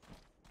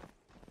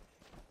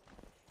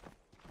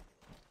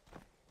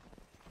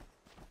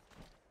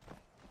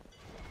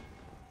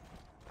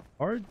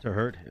 Hard to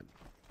hurt him.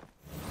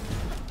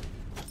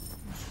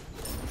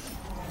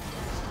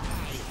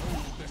 I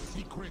hold the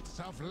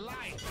secrets of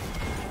life.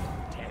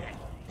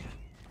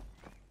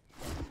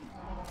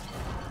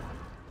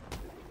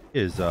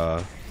 Is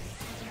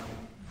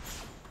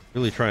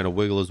really trying to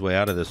wiggle his way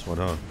out of this one,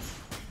 huh?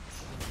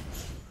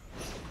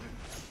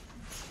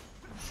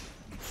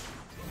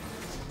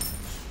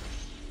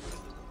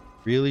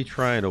 Really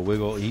trying to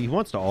wiggle. He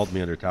wants to ult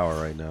me under tower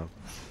right now.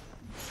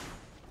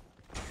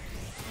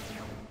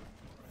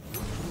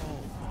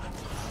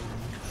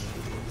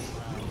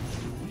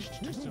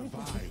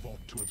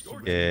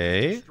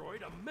 Okay.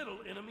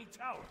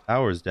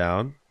 Tower's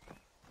down.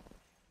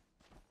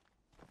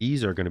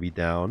 These are going to be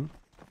down.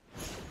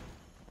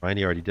 Fine,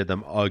 he already did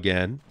them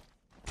again.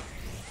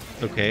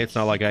 Okay, it's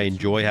not like I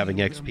enjoy having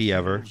XP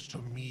ever.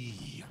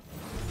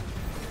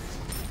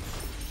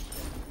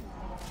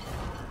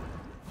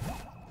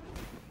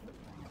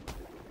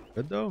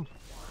 Good though.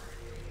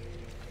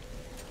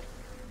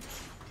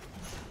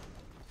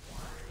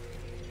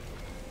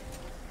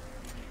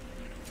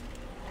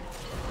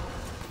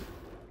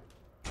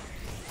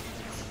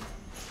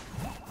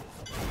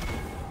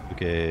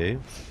 Okay.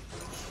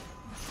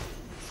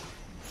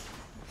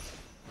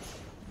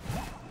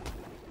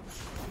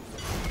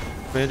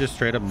 Man just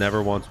straight up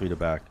never wants me to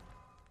back.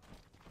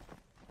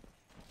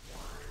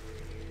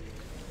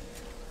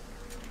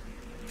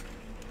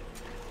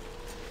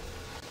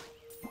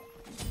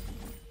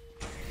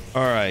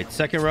 All right,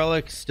 second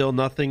relic, still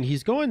nothing.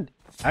 He's going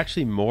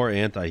actually more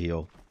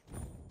anti-heal,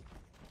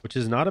 which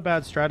is not a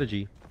bad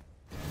strategy.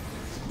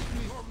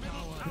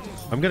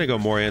 I'm going to go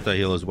more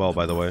anti-heal as well,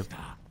 by the way.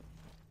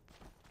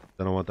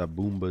 I don't want that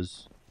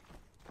Boombas.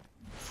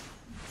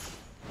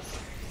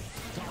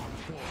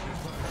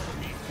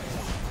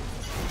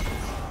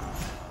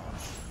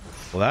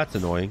 Well, that's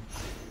annoying.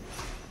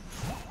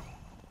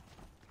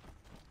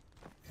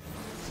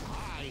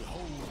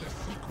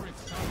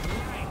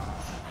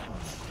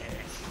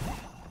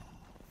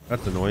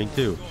 That's annoying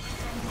too.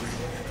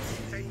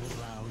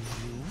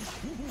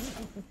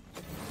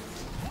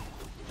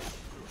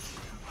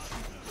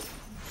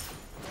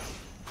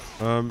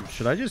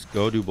 Should I just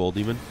go do Bull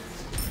Demon?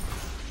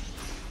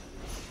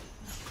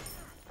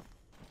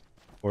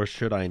 Or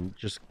should I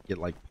just get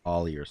like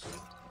Poly or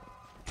something?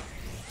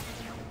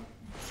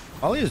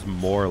 Poly is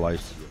more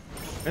life steal.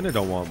 I kinda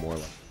don't want more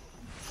life.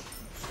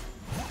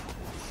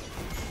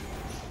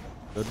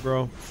 Good,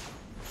 bro.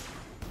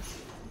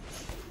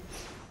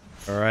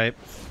 Alright.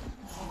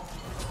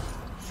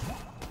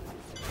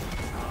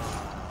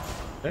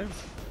 Okay.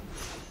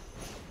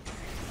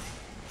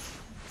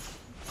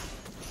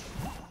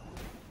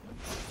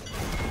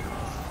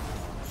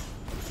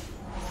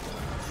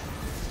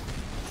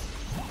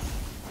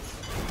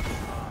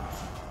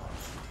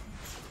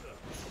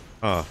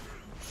 Huh.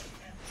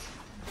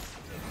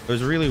 It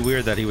was really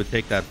weird that he would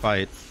take that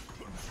fight.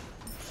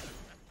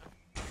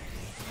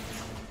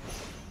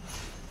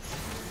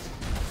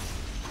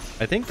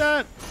 I think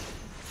that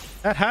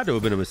had to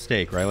have been a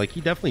mistake, right? Like,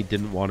 he definitely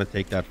didn't want to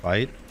take that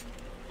fight.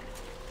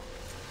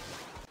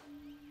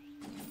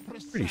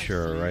 Pretty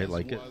sure, right?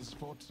 Like,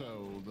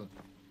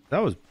 that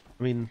was,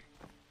 I mean,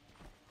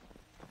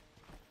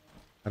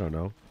 I don't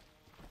know.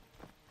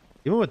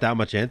 Even with that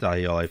much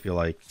anti-heal, I feel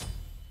like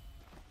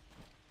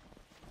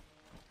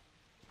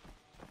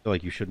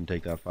you shouldn't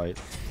take that fight.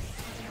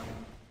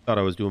 Thought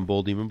I was doing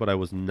Bull Demon, but I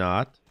was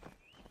not.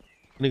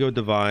 Gonna go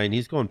Divine.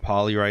 He's going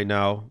Poly right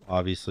now,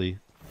 obviously.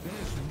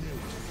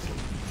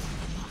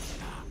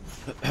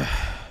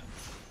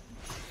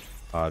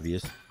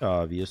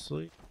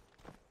 Obviously.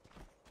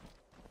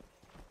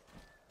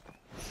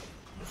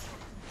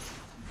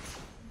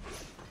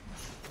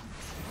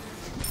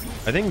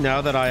 I think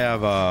now that I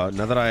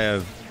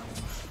have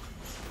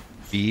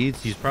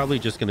beads, he's probably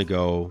just gonna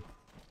go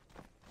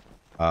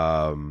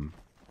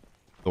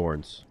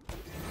Thorns.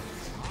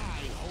 I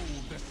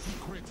hold the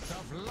secrets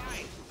of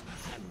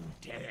life and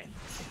death.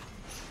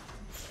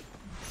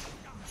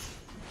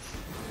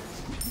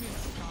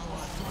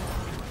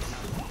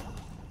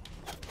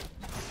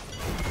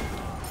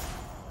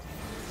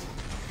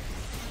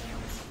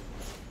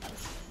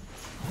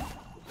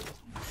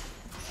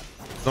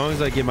 As long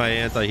as I get my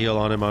anti-heal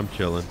on him, I'm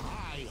chilling.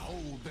 I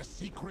hold the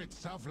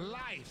secrets of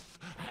life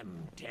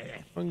and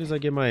death. As long as I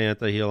get my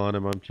anti-heal on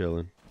him, I'm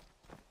chilling.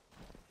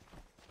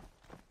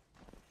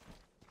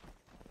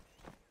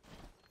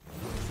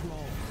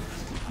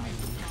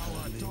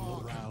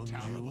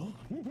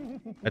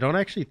 I don't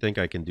actually think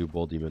I can do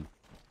Bull Demon,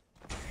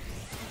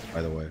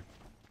 by the way.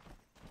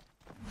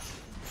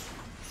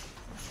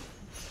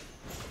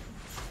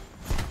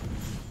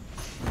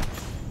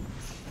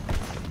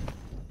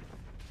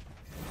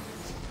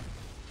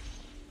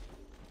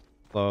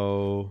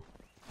 Slow.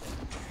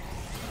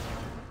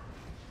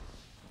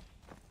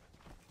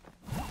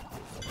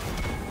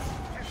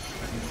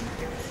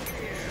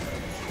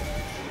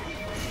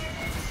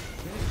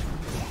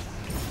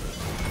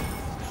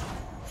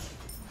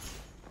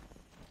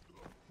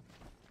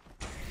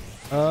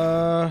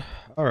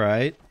 All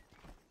right.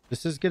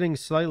 This is getting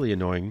slightly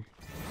annoying.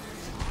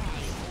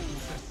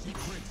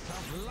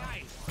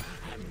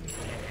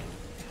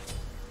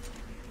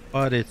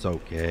 But it's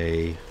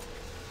okay.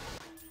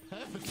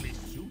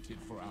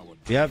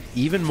 We have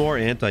even more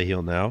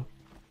anti-heal now,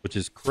 which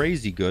is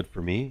crazy good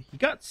for me. He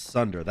got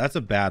Sunder. That's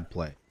a bad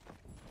play.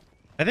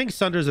 I think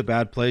Sunder's a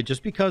bad play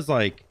just because,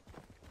 like,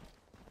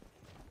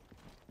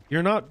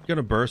 you're not going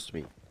to burst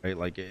me, right?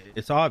 Like,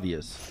 it's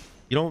obvious.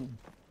 You don't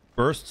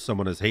burst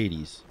someone as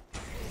Hades.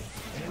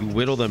 You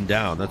whittle them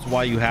down. That's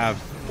why you have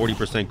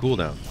 40%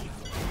 cooldown.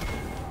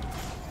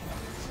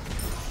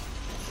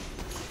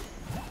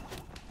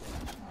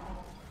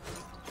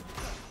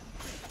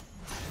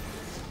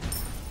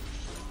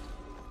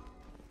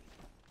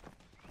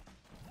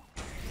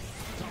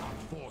 Dark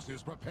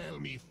forces propel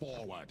me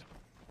forward.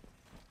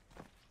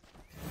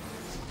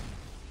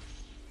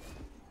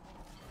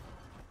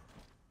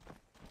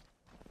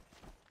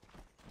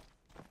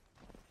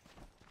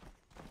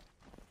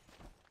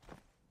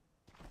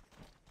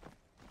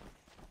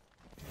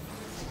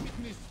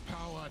 Witness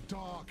power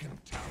dark and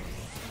terrible.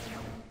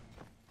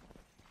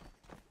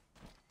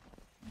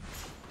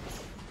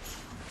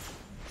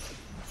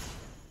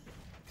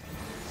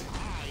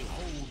 I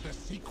hold the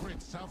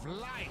secrets of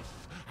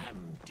life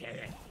and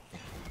death.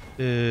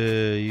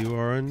 You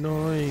are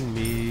annoying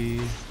me.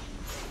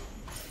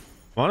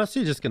 I'm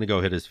honestly just gonna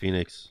go hit his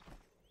Phoenix.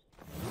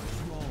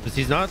 Because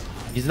he's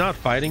not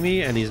fighting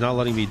me and he's not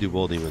letting me do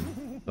Bull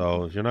Demon.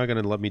 So if you're not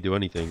gonna let me do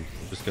anything,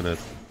 I'm just gonna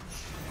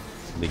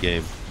end the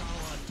game.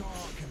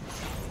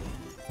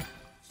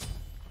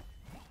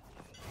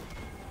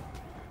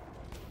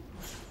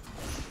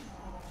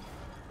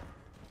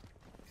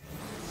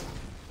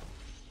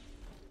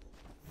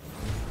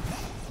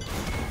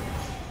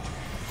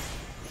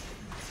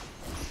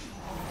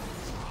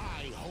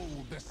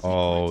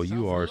 Oh,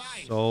 you are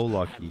so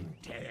lucky.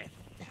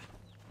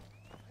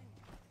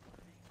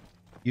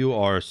 You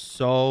are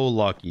so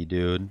lucky,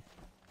 dude.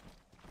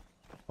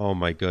 Oh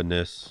my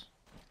goodness.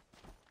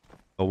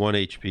 A 1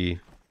 HP.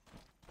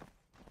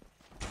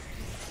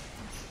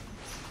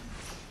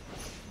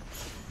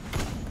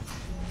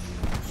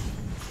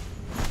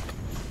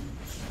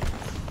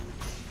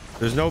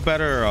 There's no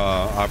better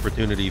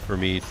opportunity for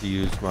me to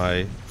use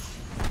my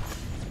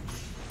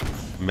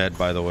med,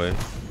 by the way.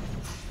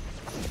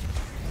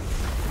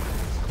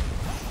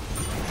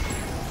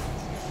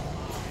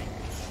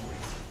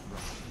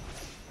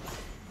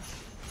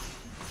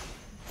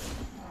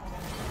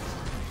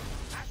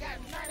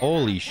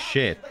 Holy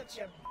shit.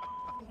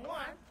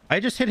 I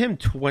just hit him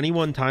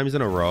 21 times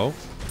in a row.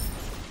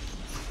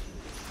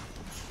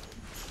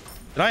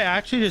 Did I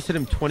actually just hit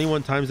him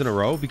 21 times in a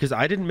row? Because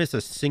I didn't miss a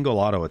single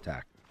auto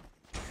attack.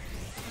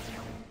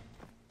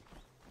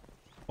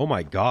 Oh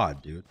my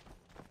god, dude.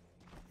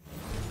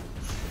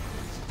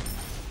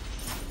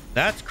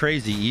 That's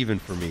crazy even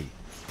for me.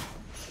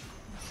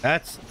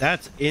 That's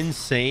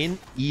insane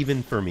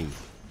even for me.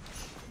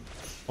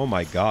 Oh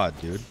my god,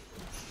 dude.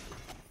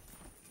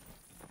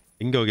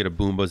 You can go get a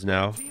Boombas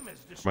now.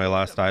 My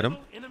last item.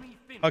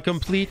 A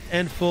complete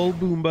and full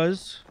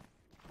Boombas.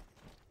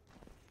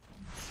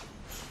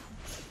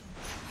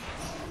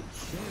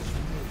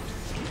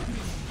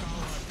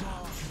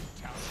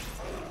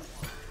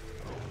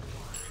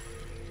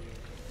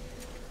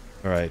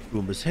 All right,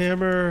 Boomba's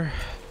hammer.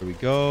 Here we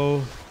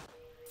go.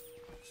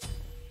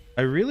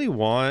 I really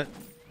want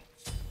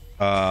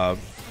well,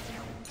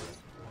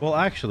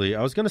 actually,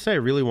 I was gonna say I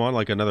really want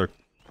like another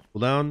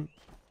cooldown,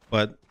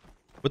 but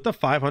with the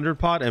 500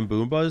 pot and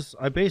Boombas,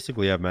 I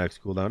basically have max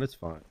cooldown. It's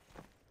fine.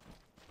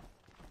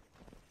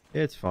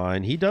 It's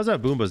fine. He does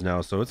have Boombas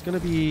now, so it's gonna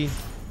be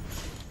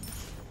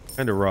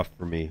kind of rough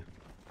for me.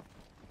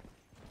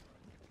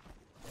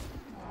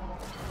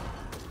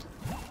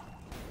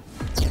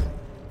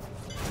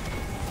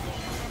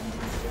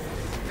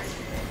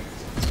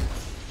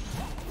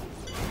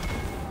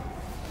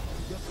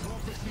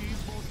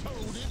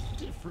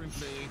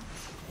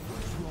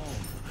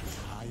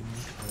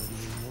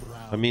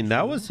 I mean,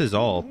 that was his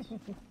ult.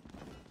 That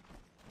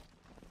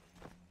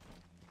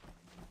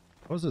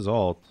was his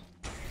ult.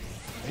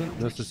 Wasn't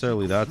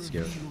necessarily that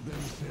scary.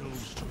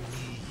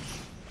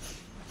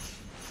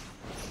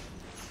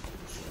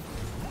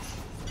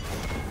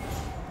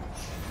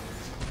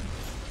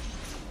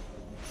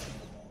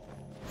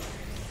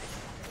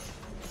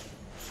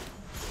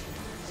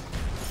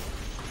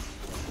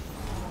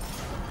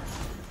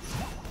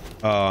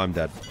 Oh, I'm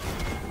dead.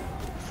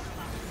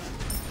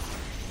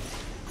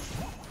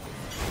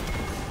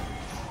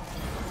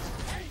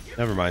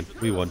 Never mind.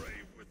 We won.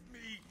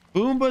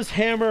 Boomba's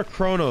hammer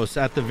Chronos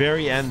at the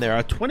very end there.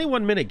 A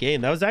 21-minute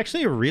game. That was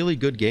actually a really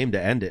good game to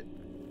end it.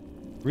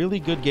 Really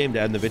good game to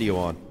end the video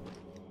on.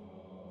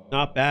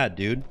 Not bad,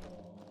 dude.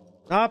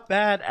 Not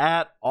bad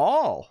at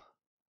all.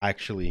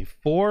 Actually,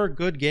 4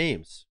 good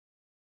games.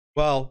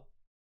 Well,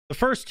 the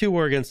first 2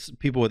 were against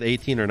people with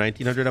 18 or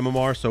 1900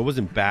 MMR, so it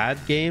wasn't bad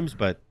games,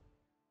 but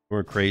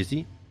weren't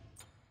crazy.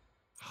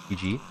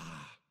 GG.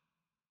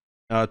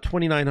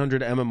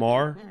 2900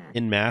 MMR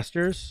in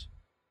Masters.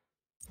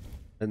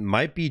 It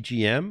might be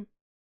GM.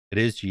 It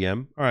is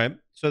GM. All right.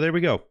 So there we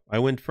go. I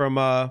went from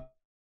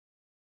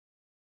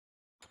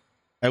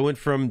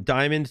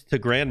Diamond to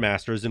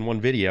Grandmasters in one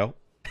video.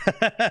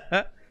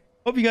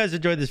 Hope you guys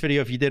enjoyed this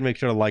video. If you did, make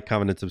sure to like,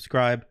 comment, and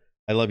subscribe.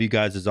 I love you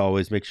guys as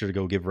always. Make sure to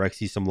go give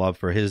Rexsi some love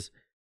for his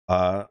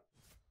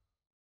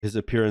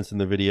appearance in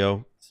the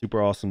video.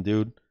 Super awesome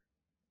dude.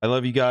 I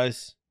love you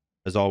guys.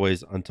 As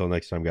always, until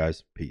next time,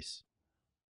 guys. Peace.